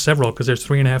 they'd have several because there's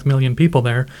 3.5 million people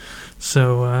there.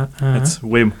 So that's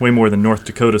way more than North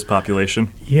Dakota's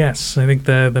population. Yes, I think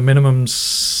the minimum's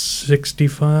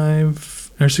 65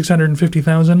 or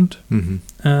 650,000.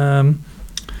 Mm-hmm.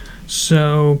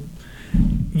 So,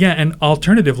 yeah, and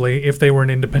alternatively, if they were an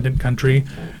independent country,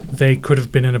 they could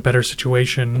have been in a better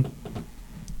situation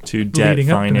to debt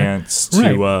finance,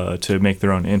 to make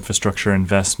their own infrastructure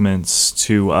investments,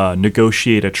 to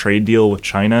negotiate a trade deal with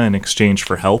China in exchange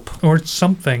for help. Or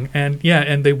something. And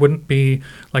they wouldn't be,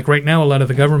 like right now, a lot of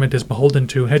the government is beholden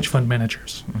to hedge fund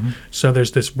managers. Mm-hmm. So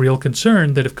there's this real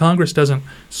concern that if Congress doesn't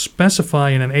specify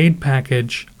in an aid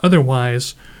package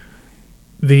otherwise,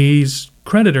 these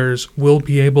creditors will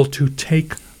be able to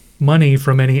take money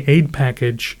from any aid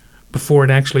package before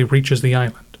it actually reaches the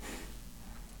island.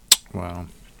 Wow.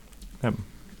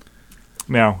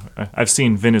 Now, I've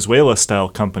seen Venezuela-style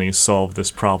companies solve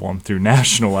this problem through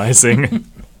nationalizing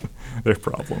their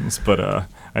problems, but I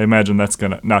imagine that's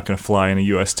not gonna fly in a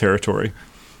U.S. territory.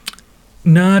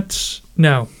 Not so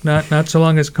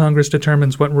long as Congress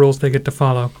determines what rules they get to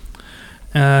follow.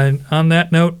 On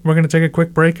that note, we're going to take a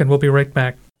quick break, and we'll be right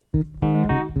back.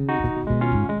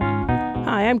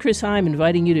 Hi, I'm Chris Heim,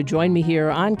 inviting you to join me here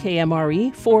on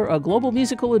KMRE for a global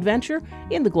musical adventure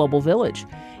in the Global Village.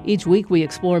 Each week we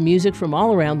explore music from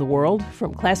all around the world,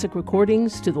 from classic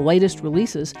recordings to the latest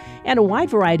releases, and a wide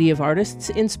variety of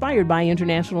artists inspired by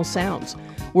international sounds.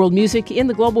 World Music in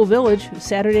the Global Village,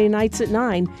 Saturday nights at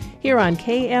 9, here on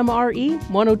KMRE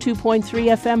 102.3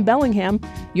 FM Bellingham,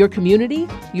 your community,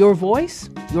 your voice,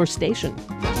 your station.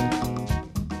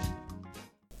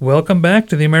 Welcome back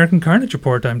to the American Carnage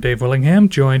Report. I'm Dave Willingham,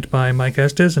 joined by Mike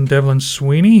Estes and Devlin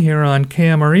Sweeney here on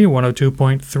KMRE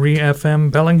 102.3 FM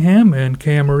Bellingham and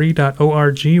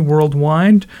KMRE.org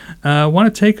worldwide. I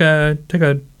want to take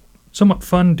a somewhat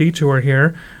fun detour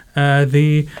here.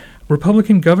 The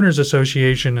Republican Governors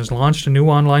Association has launched a new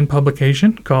online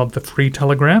publication called The Free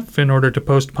Telegraph in order to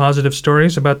post positive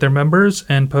stories about their members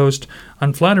and post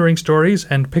unflattering stories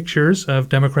and pictures of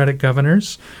Democratic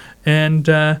governors. And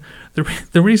the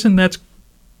reason that's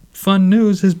fun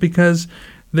news is because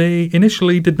they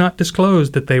initially did not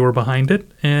disclose that they were behind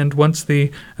it, and once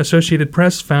the Associated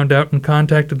Press found out and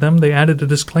contacted them, they added a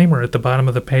disclaimer at the bottom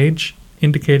of the page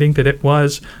indicating that it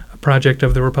was a project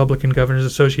of the Republican Governors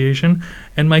Association.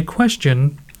 And my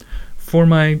question for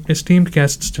my esteemed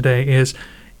guests today is,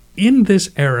 in this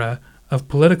era of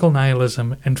political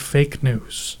nihilism and fake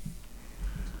news,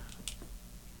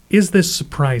 is this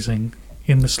surprising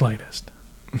in the slightest?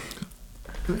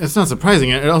 It's not surprising.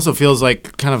 It also feels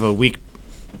like kind of a weak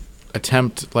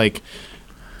attempt, like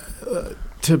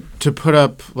to put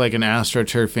up like an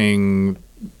astroturfing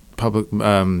public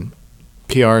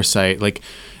PR site. Like,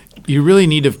 you really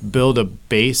need to build a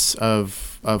base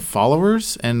of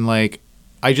followers, and like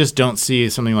I just don't see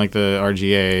something like the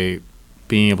RGA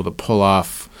being able to pull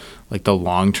off like the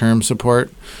long-term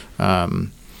support.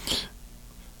 And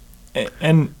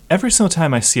every single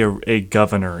time I see a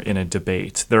governor in a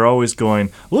debate, they're always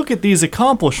going, look at these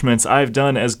accomplishments I've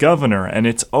done as governor. And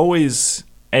it's always,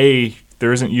 A,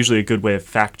 there isn't usually a good way of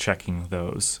fact-checking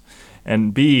those.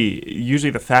 And B,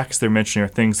 usually the facts they're mentioning are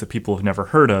things that people have never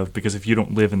heard of, because if you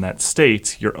don't live in that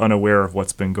state, you're unaware of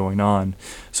what's been going on.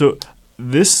 So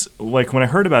this, like, when I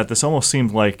heard about it, this almost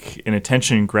seemed like an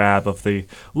attention grab of the,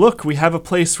 look, we have a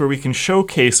place where we can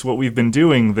showcase what we've been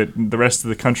doing that the rest of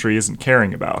the country isn't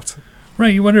caring about.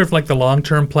 Right, you wonder if like the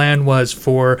long-term plan was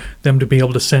for them to be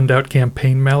able to send out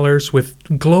campaign mailers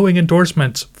with glowing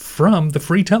endorsements from the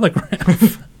Free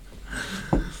Telegraph.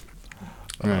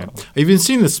 Right. I've been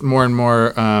seeing this more and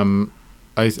more.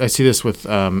 I see this with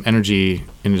energy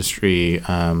industry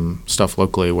stuff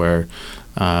locally, where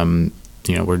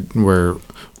where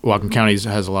Whatcom County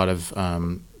has a lot of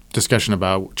discussion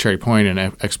about Cherry Point and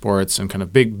exports and kind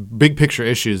of big picture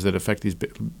issues that affect these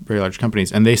very large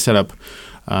companies, and they set up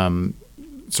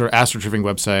sort of astroturfing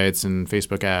websites and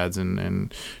Facebook ads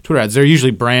and Twitter ads. They're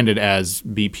usually branded as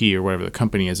BP or whatever the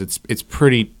company is. It's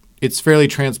fairly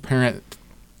transparent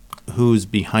who's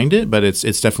behind it, but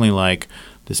it's definitely like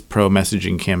this pro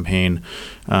messaging campaign,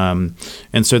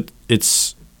 and so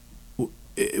it's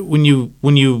when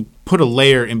you put a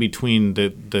layer in between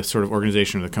the sort of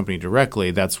organization or the company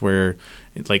directly, that's where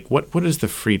it's like what is the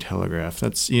Free Telegraph?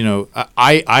 That's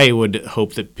I would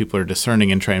hope that people are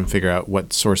discerning and try and figure out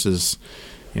what sources,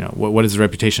 what is the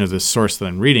reputation of this source that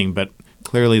I'm reading, but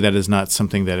clearly that is not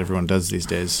something that everyone does these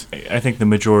days. I think the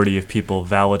majority of people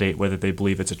validate whether they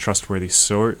believe it's a trustworthy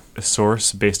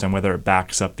source based on whether it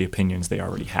backs up the opinions they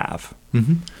already have.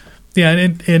 Mm-hmm. Yeah,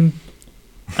 and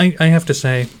I have to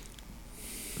say,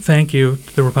 thank you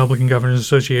to the Republican Governors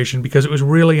Association, because it was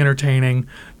really entertaining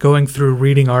going through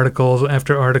reading articles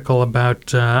after article about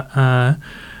the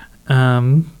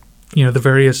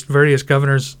various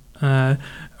governors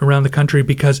around the country,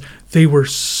 because they were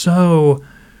so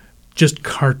just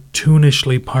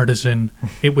cartoonishly partisan.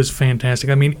 It was fantastic.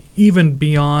 I mean, even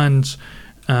beyond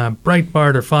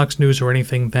Breitbart or Fox News or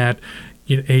anything, that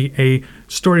a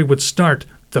story would start,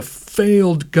 the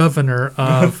failed governor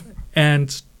of,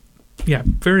 and yeah,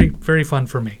 very, very fun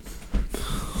for me.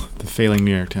 The failing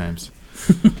New York Times.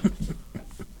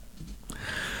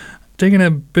 Taking a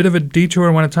bit of a detour,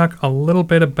 I want to talk a little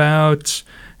bit about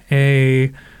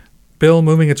a bill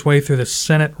moving its way through the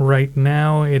Senate right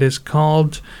now. It is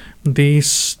called the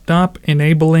Stop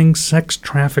Enabling Sex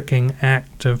Trafficking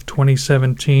Act of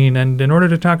 2017. And in order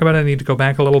to talk about it, I need to go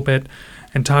back a little bit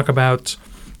and talk about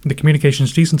the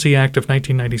Communications Decency Act of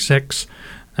 1996,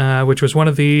 which was one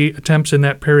of the attempts in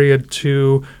that period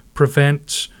to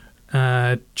prevent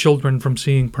children from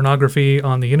seeing pornography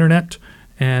on the internet,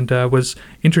 and was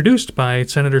introduced by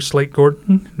Senator Slate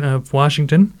Gordon of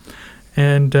Washington.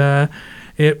 And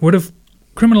it would have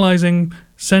criminalizing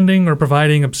sending or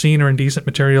providing obscene or indecent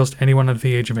materials to anyone under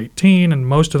the age of 18, and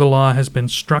most of the law has been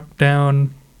struck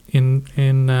down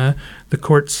in the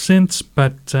courts since,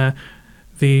 but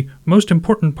the most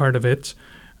important part of it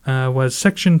was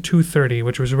Section 230,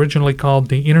 which was originally called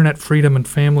the Internet Freedom and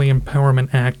Family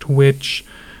Empowerment Act, which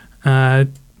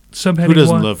subheading Who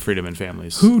doesn't love freedom and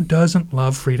families? Who doesn't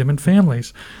love freedom and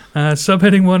families?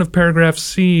 Subheading 1 of paragraph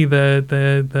C,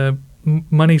 the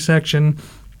money section,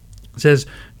 says,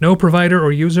 no provider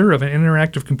or user of an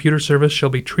interactive computer service shall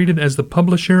be treated as the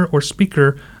publisher or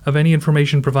speaker of any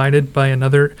information provided by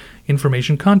another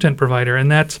information content provider. And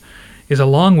that is a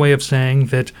long way of saying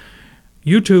that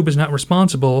YouTube is not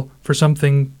responsible for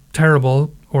something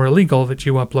terrible or illegal that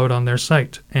you upload on their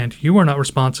site. And you are not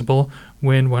responsible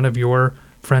when one of your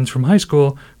friends from high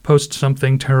school posts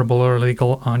something terrible or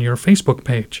illegal on your Facebook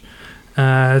page.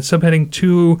 Subheading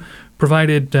 2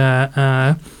 provided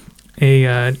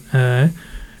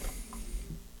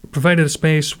provided a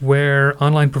space where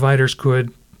online providers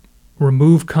could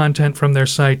remove content from their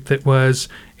site that was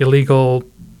illegal,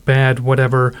 bad,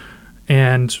 whatever,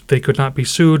 and they could not be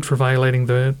sued for violating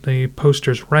the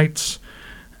poster's rights.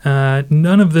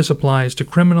 None of this applies to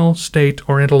criminal, state,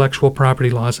 or intellectual property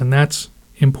laws, and that's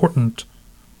important.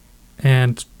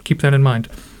 And keep that in mind.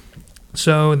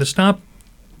 So the Stop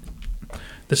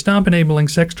Enabling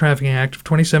Sex Trafficking Act of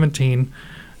 2017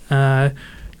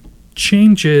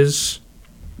 changes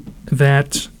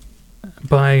that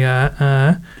by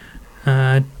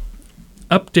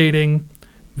updating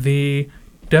the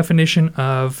definition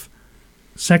of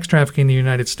sex trafficking in the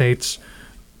United States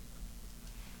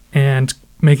and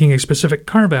making a specific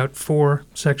carve-out for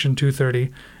Section 230.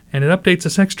 And it updates the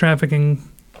sex trafficking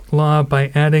law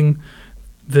by adding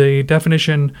the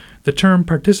definition, the term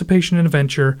participation in a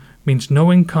venture means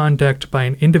knowing conduct by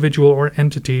an individual or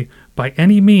entity by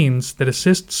any means that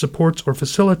assists, supports, or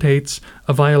facilitates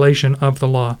a violation of the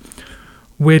law,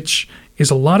 which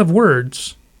is a lot of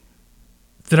words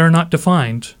that are not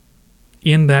defined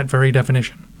in that very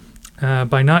definition.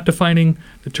 By not defining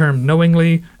the term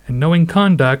knowingly and knowing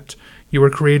conduct, you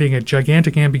are creating a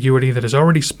gigantic ambiguity that has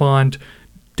already spawned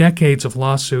decades of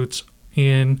lawsuits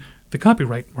in the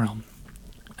copyright realm.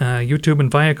 YouTube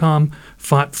and Viacom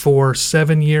fought for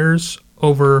 7 years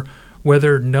over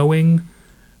whether knowing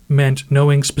meant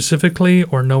knowing specifically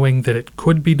or knowing that it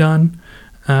could be done.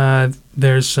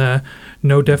 There's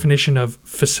no definition of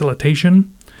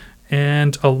facilitation,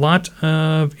 and a lot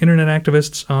of internet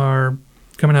activists are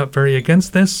coming out very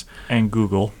against this. And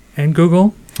Google.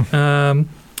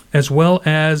 As well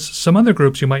as some other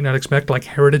groups you might not expect, like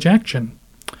Heritage Action.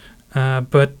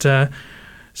 But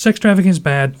sex trafficking is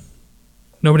bad.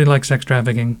 Nobody likes sex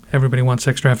trafficking. Everybody wants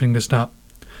sex trafficking to stop.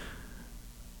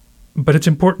 But it's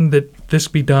important that this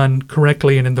be done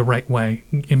correctly and in the right way.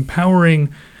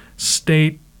 Empowering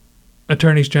state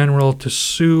attorneys general to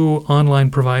sue online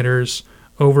providers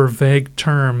over vague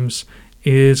terms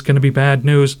is going to be bad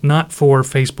news, not for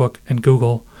Facebook and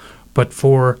Google, but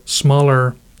for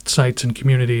smaller sites and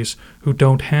communities who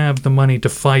don't have the money to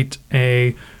fight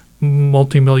a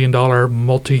multi-million-dollar,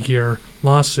 multi-year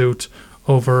lawsuit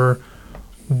over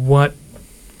what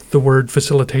the word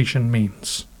facilitation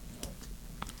means.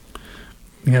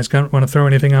 You guys want to throw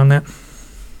anything on that?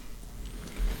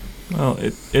 Well,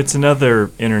 it's another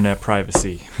internet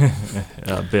privacy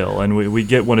bill, and we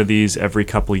get one of these every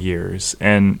couple of years.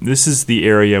 And this is the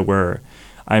area where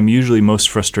I'm usually most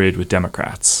frustrated with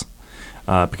Democrats,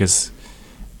 because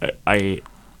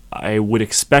I would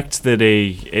expect that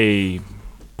a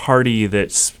party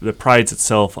that prides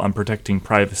itself on protecting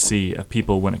privacy of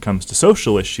people when it comes to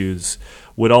social issues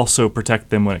would also protect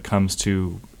them when it comes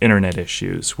to internet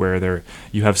issues, where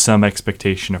you have some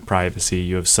expectation of privacy,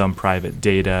 you have some private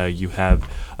data, you have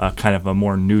kind of a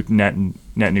more net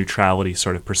neutrality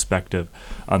sort of perspective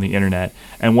on the internet.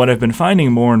 And what I've been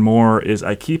finding more and more is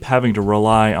I keep having to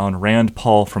rely on Rand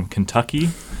Paul from Kentucky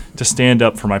to stand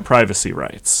up for my privacy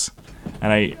rights.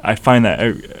 And I find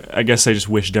that, I guess I just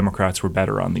wish Democrats were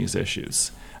better on these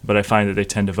issues. But I find that they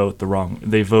tend to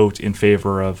they vote in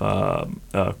favor of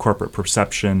corporate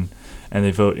perception, and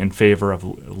they vote in favor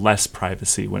of less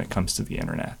privacy when it comes to the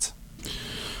internet.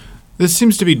 This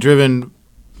seems to be driven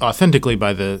authentically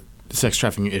by the sex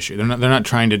trafficking issue. They're not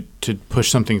trying to push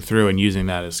something through and using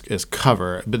that as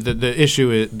cover. But the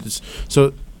issue is,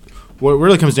 so what it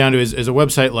really comes down to is a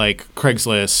website like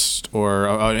Craigslist or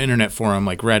an internet forum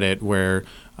like Reddit, where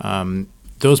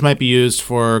those might be used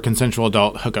for consensual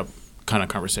adult hookup kind of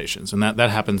conversations, and that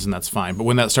happens, and that's fine. But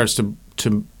when that starts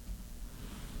to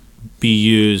be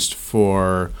used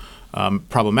for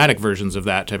problematic versions of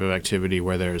that type of activity,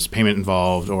 where there's payment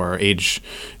involved or age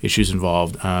issues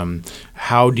involved,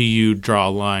 how do you draw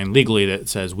a line legally that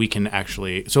says we can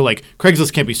actually? So, like,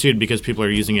 Craigslist can't be sued because people are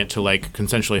using it to like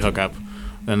consensually hook up,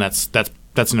 and that's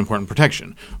an important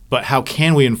protection. But how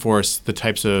can we enforce the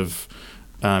types of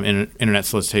internet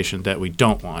solicitation that we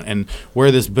don't want? And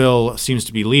where this bill seems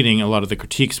to be leading, a lot of the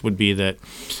critiques would be that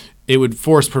it would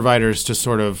force providers to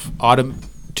sort of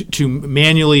to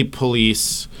manually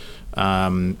police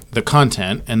the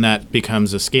content, and that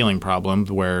becomes a scaling problem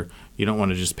where you don't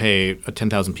want to just pay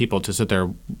 10,000 people to sit there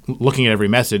looking at every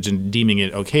message and deeming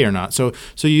it okay or not. So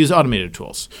you use automated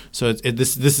tools. So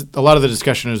this a lot of the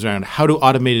discussion is around how do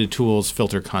automated tools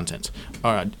filter content.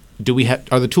 Are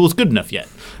the tools good enough yet?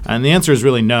 And the answer is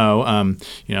really no.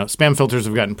 Spam filters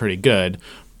have gotten pretty good,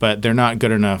 but they're not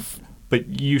good enough.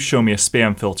 But you show me a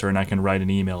spam filter, and I can write an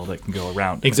email that can go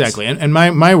around. Exactly. And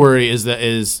my worry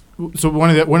is so one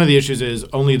of the issues is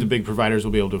only the big providers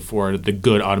will be able to afford the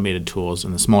good automated tools,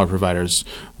 and the smaller providers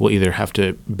will either have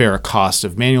to bear a cost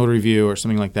of manual review or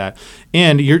something like that.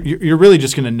 And you're really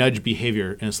just going to nudge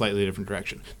behavior in a slightly different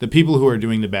direction. The people who are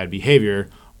doing the bad behavior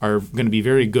are going to be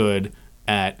very good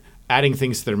at adding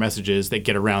things to their messages that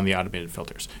get around the automated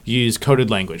filters. You use coded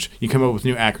language. You come up with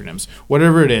new acronyms.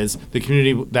 Whatever it is, the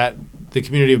community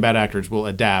of bad actors will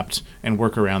adapt and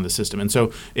work around the system. And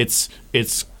so it's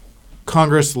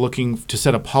Congress looking to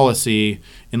set a policy,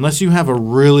 unless you have a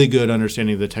really good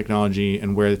understanding of the technology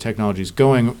and where the technology is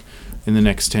going in the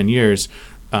next 10 years,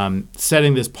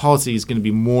 setting this policy is going to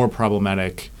be more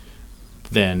problematic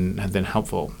than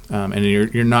helpful. And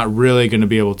you're not really going to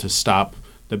be able to stop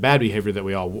the bad behavior that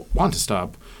we all want to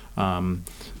stop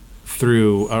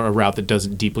through a route that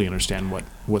doesn't deeply understand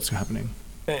what's happening.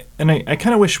 And I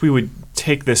kind of wish we would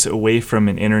take this away from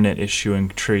an internet issue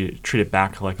and treat it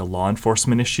back like a law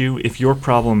enforcement issue. If your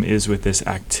problem is with this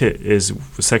is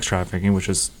with sex trafficking, which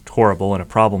is horrible and a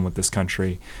problem with this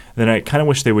country, then I kind of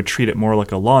wish they would treat it more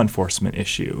like a law enforcement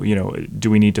issue.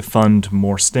 Do we need to fund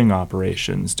more sting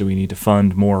operations? Do we need to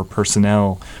fund more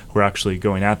personnel who are actually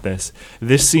going at this?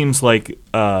 This seems like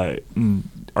our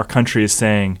country is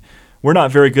saying, we're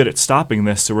not very good at stopping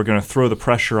this, so we're going to throw the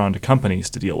pressure onto companies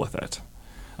to deal with it.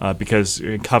 Because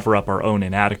we cover up our own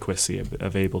inadequacy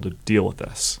of able to deal with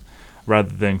this,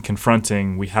 rather than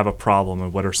confronting we have a problem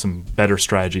and what are some better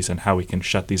strategies on how we can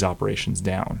shut these operations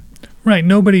down. Right.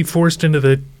 Nobody forced into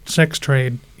the sex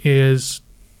trade is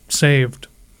saved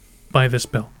by this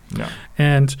bill. No.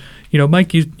 And,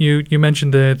 Mike, you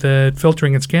mentioned the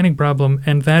filtering and scanning problem,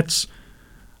 and that's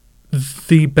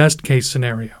the best case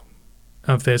scenario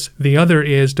of this. The other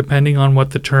is, depending on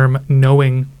what the term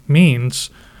knowing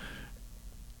means,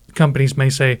 companies may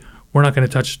say, we're not going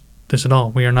to touch this at all.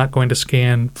 We are not going to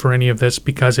scan for any of this,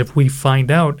 because if we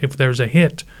find out if there's a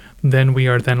hit, then we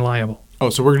are then liable. Oh,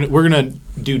 so we're gonna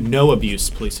do no abuse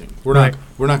policing. We're not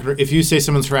gonna. If you say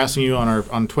someone's harassing you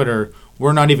on Twitter,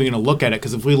 we're not even gonna look at it,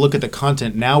 because if we look at the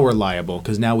content, now we're liable,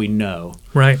 because now we know.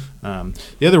 Right.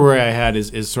 The other worry I had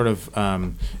is sort of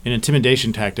an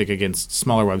intimidation tactic against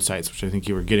smaller websites, which I think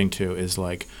you were getting to. Is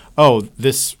like, oh,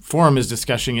 this forum is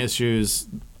discussing issues.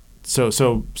 So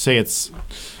say it's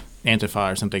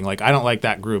Antifa or something, like, I don't like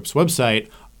that group's website.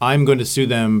 I'm going to sue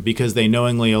them because they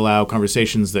knowingly allow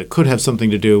conversations that could have something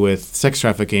to do with sex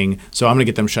trafficking, so I'm going to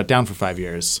get them shut down for 5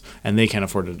 years, and they can't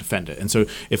afford to defend it. And so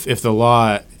if the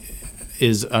law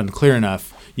is unclear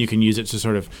enough, you can use it to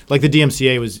sort of, like the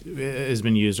DMCA has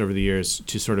been used over the years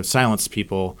to sort of silence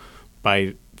people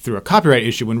through a copyright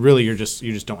issue, when really you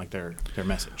just don't like their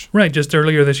message. Right. Just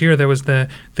earlier this year, there was the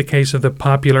case of the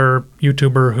popular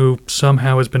YouTuber who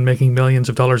somehow has been making millions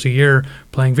of dollars a year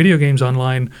playing video games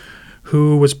online,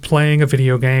 who was playing a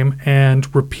video game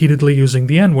and repeatedly using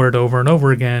the N-word over and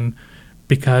over again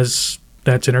because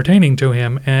that's entertaining to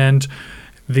him. And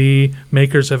the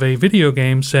makers of a video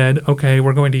game said, okay,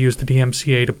 we're going to use the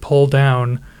DMCA to pull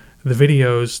down the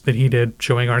videos that he did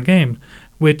showing our game,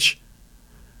 which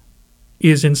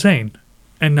is insane.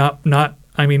 And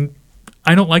I mean,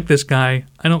 I don't like this guy.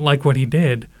 I don't like what he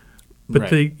did.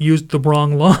 But They used the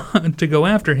wrong law to go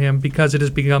after him because it has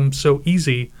become so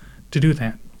easy to do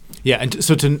that. Yeah, and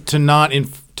so to not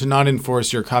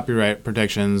enforce your copyright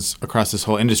protections across this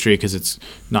whole industry because it's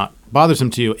not bothersome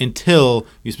to you until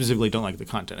you specifically don't like the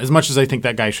content. As much as I think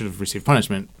that guy should have received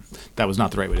punishment, that was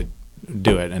not the right way to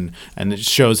do it, and it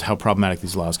shows how problematic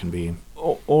these laws can be.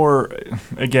 Or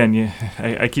again,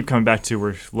 I keep coming back to,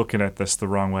 we're looking at this the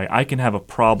wrong way. I can have a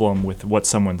problem with what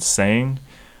someone's saying,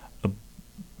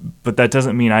 but that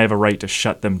doesn't mean I have a right to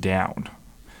shut them down.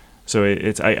 So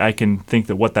I can think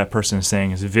that what that person is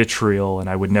saying is vitriol, and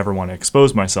I would never want to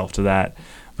expose myself to that.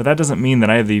 But that doesn't mean that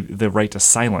I have the right to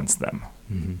silence them.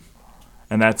 Mm-hmm.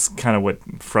 And that's kind of what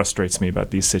frustrates me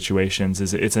about these situations,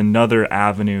 is it's another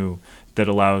avenue that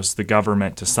allows the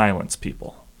government to silence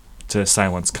people, to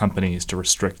silence companies, to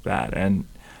restrict that. And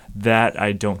that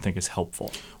I don't think is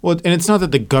helpful. Well, and it's not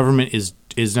that the government is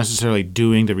necessarily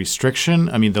doing the restriction.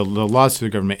 I mean, the laws to the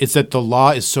government. It's that the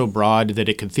law is so broad that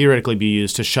it could theoretically be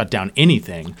used to shut down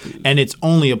anything, and it's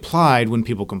only applied when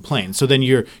people complain. So then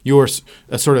your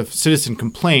a sort of citizen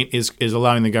complaint is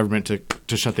allowing the government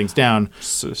to shut things down.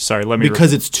 Sorry,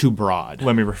 because it's too broad.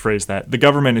 Let me rephrase that. The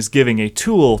government is giving a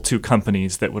tool to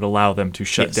companies that would allow them to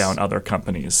shut down other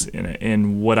companies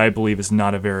in what I believe is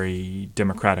not a very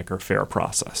democratic or fair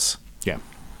process. Yeah.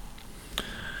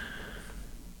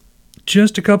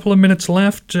 Just a couple of minutes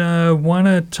left. Want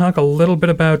to talk a little bit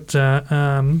about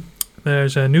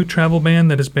there's a new travel ban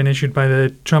that has been issued by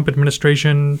the Trump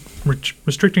administration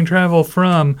restricting travel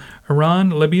from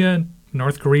Iran, Libya,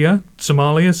 North Korea,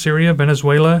 Somalia, Syria,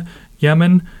 Venezuela,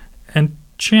 Yemen, and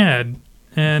Chad.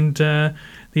 And the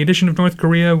addition of North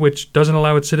Korea, which doesn't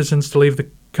allow its citizens to leave the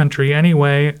country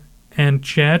anyway, and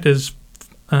Chad has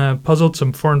puzzled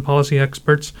some foreign policy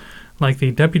experts, like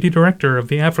the deputy director of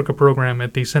the Africa program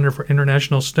at the Center for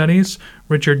International Studies,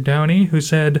 Richard Downey, who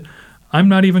said, "I'm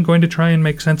not even going to try and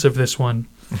make sense of this one."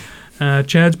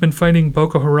 Chad's been fighting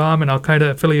Boko Haram and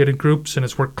al-Qaeda-affiliated groups and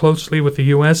has worked closely with the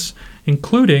U.S.,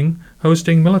 including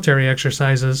hosting military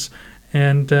exercises,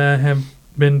 and have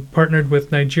been partnered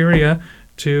with Nigeria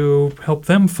to help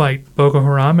them fight Boko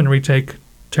Haram and retake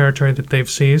territory that they've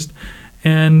seized.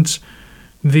 And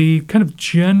the kind of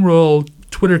general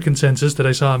Twitter consensus that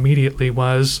I saw immediately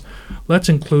was, let's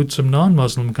include some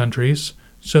non-Muslim countries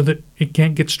so that it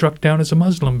can't get struck down as a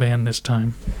Muslim ban this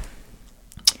time.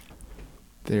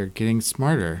 They're getting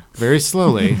smarter very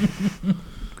slowly.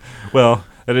 Well,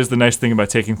 that is the nice thing about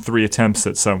taking 3 attempts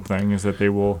at something, is that they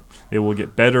will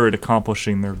get better at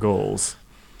accomplishing their goals.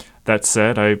 That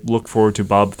said, I look forward to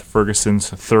Bob Ferguson's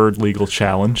 3rd legal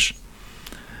challenge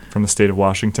from the state of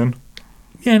Washington.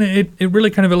 Yeah, and it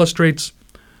really kind of illustrates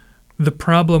the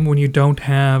problem when you don't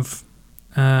have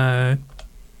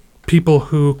people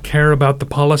who care about the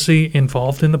policy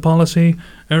involved in the policy,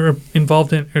 or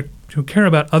who care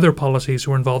about other policies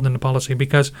who are involved in the policy,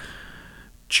 because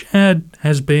Chad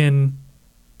has been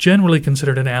generally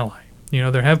considered an ally. You know,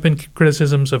 there have been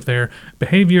criticisms of their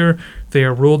behavior. They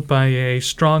are ruled by a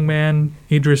strongman,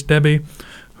 Idris Deby,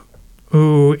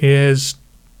 who is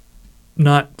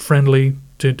not friendly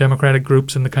to democratic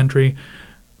groups in the country.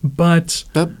 But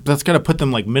that's got to put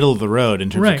them like middle of the road in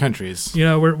terms of countries. You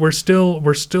know, we're still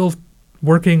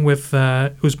working with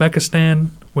Uzbekistan,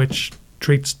 which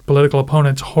treats political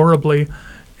opponents horribly,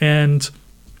 and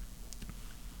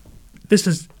this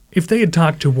is. If they had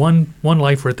talked to one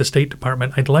lifer at the State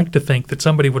Department, I'd like to think that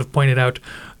somebody would have pointed out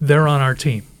they're on our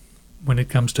team when it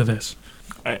comes to this.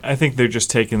 I think they're just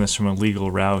taking this from a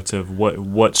legal route of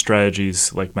what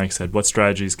strategies, like Mike said, what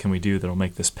strategies can we do that'll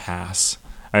make this pass?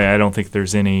 I don't think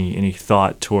there's any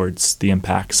thought towards the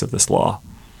impacts of this law.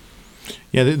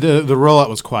 Yeah, the rollout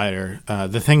was quieter.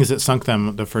 The things that sunk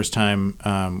them the first time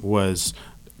was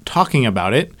talking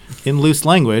about it in loose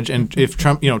language, and if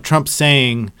Trump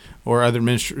saying, or other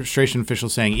administration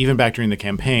officials saying, even back during the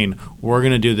campaign, we're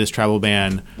going to do this travel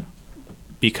ban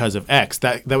because of X.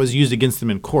 That was used against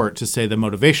them in court to say the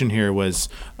motivation here was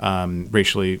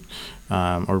racially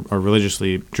or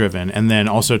religiously driven, and then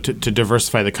also to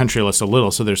diversify the country list a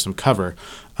little so there's some cover.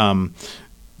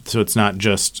 So it's not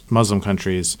just Muslim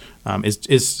countries.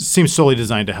 It seems solely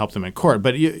designed to help them in court.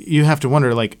 But you have to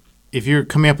wonder, like, if you're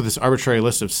coming up with this arbitrary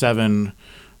list of 7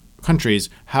 countries,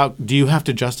 how do you have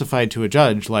to justify to a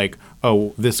judge, like,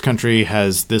 oh, this country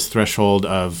has this threshold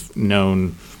of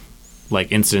known,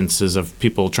 like, instances of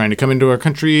people trying to come into our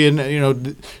country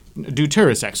and do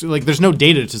terrorist acts? Like, there's no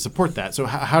data to support that. So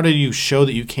how do you show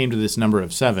that you came to this number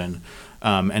of 7?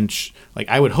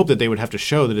 I would hope that they would have to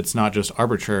show that it's not just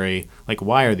arbitrary. Like,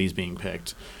 why are these being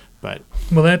picked? But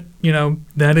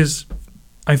that is,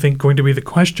 I think, going to be the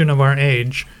question of our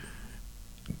age.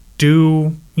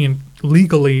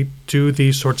 Legally, do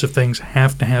these sorts of things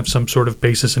have to have some sort of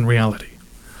basis in reality?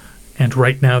 And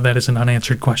right now, that is an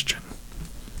unanswered question.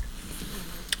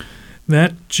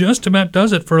 That just about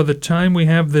does it for the time we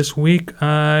have this week.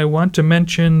 I want to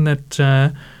mention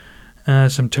that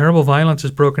some terrible violence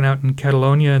has broken out in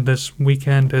Catalonia this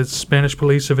weekend as Spanish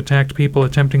police have attacked people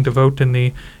attempting to vote in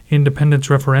the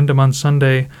independence referendum on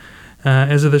Sunday.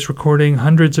 As of this recording,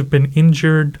 hundreds have been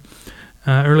injured.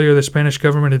 Earlier, the Spanish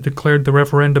government had declared the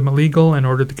referendum illegal and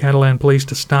ordered the Catalan police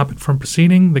to stop it from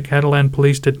proceeding. The Catalan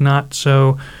police did not,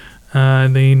 so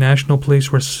the national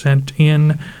police were sent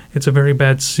in. It's a very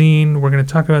bad scene. We're going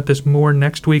to talk about this more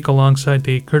next week alongside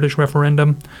the Kurdish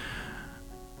referendum.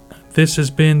 This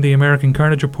has been the American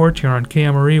Carnage Report here on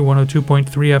KMRE 102.3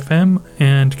 FM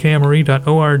and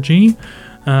KMRE.org.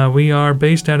 We are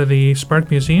based out of the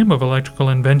Spark Museum of Electrical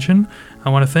Invention. I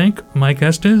want to thank Mike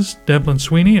Estes, Devlin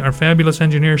Sweeney, our fabulous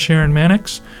engineer Sharon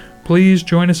Mannix. Please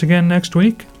join us again next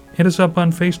week. Hit us up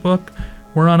on Facebook.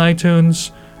 We're on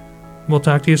iTunes. We'll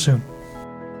talk to you soon.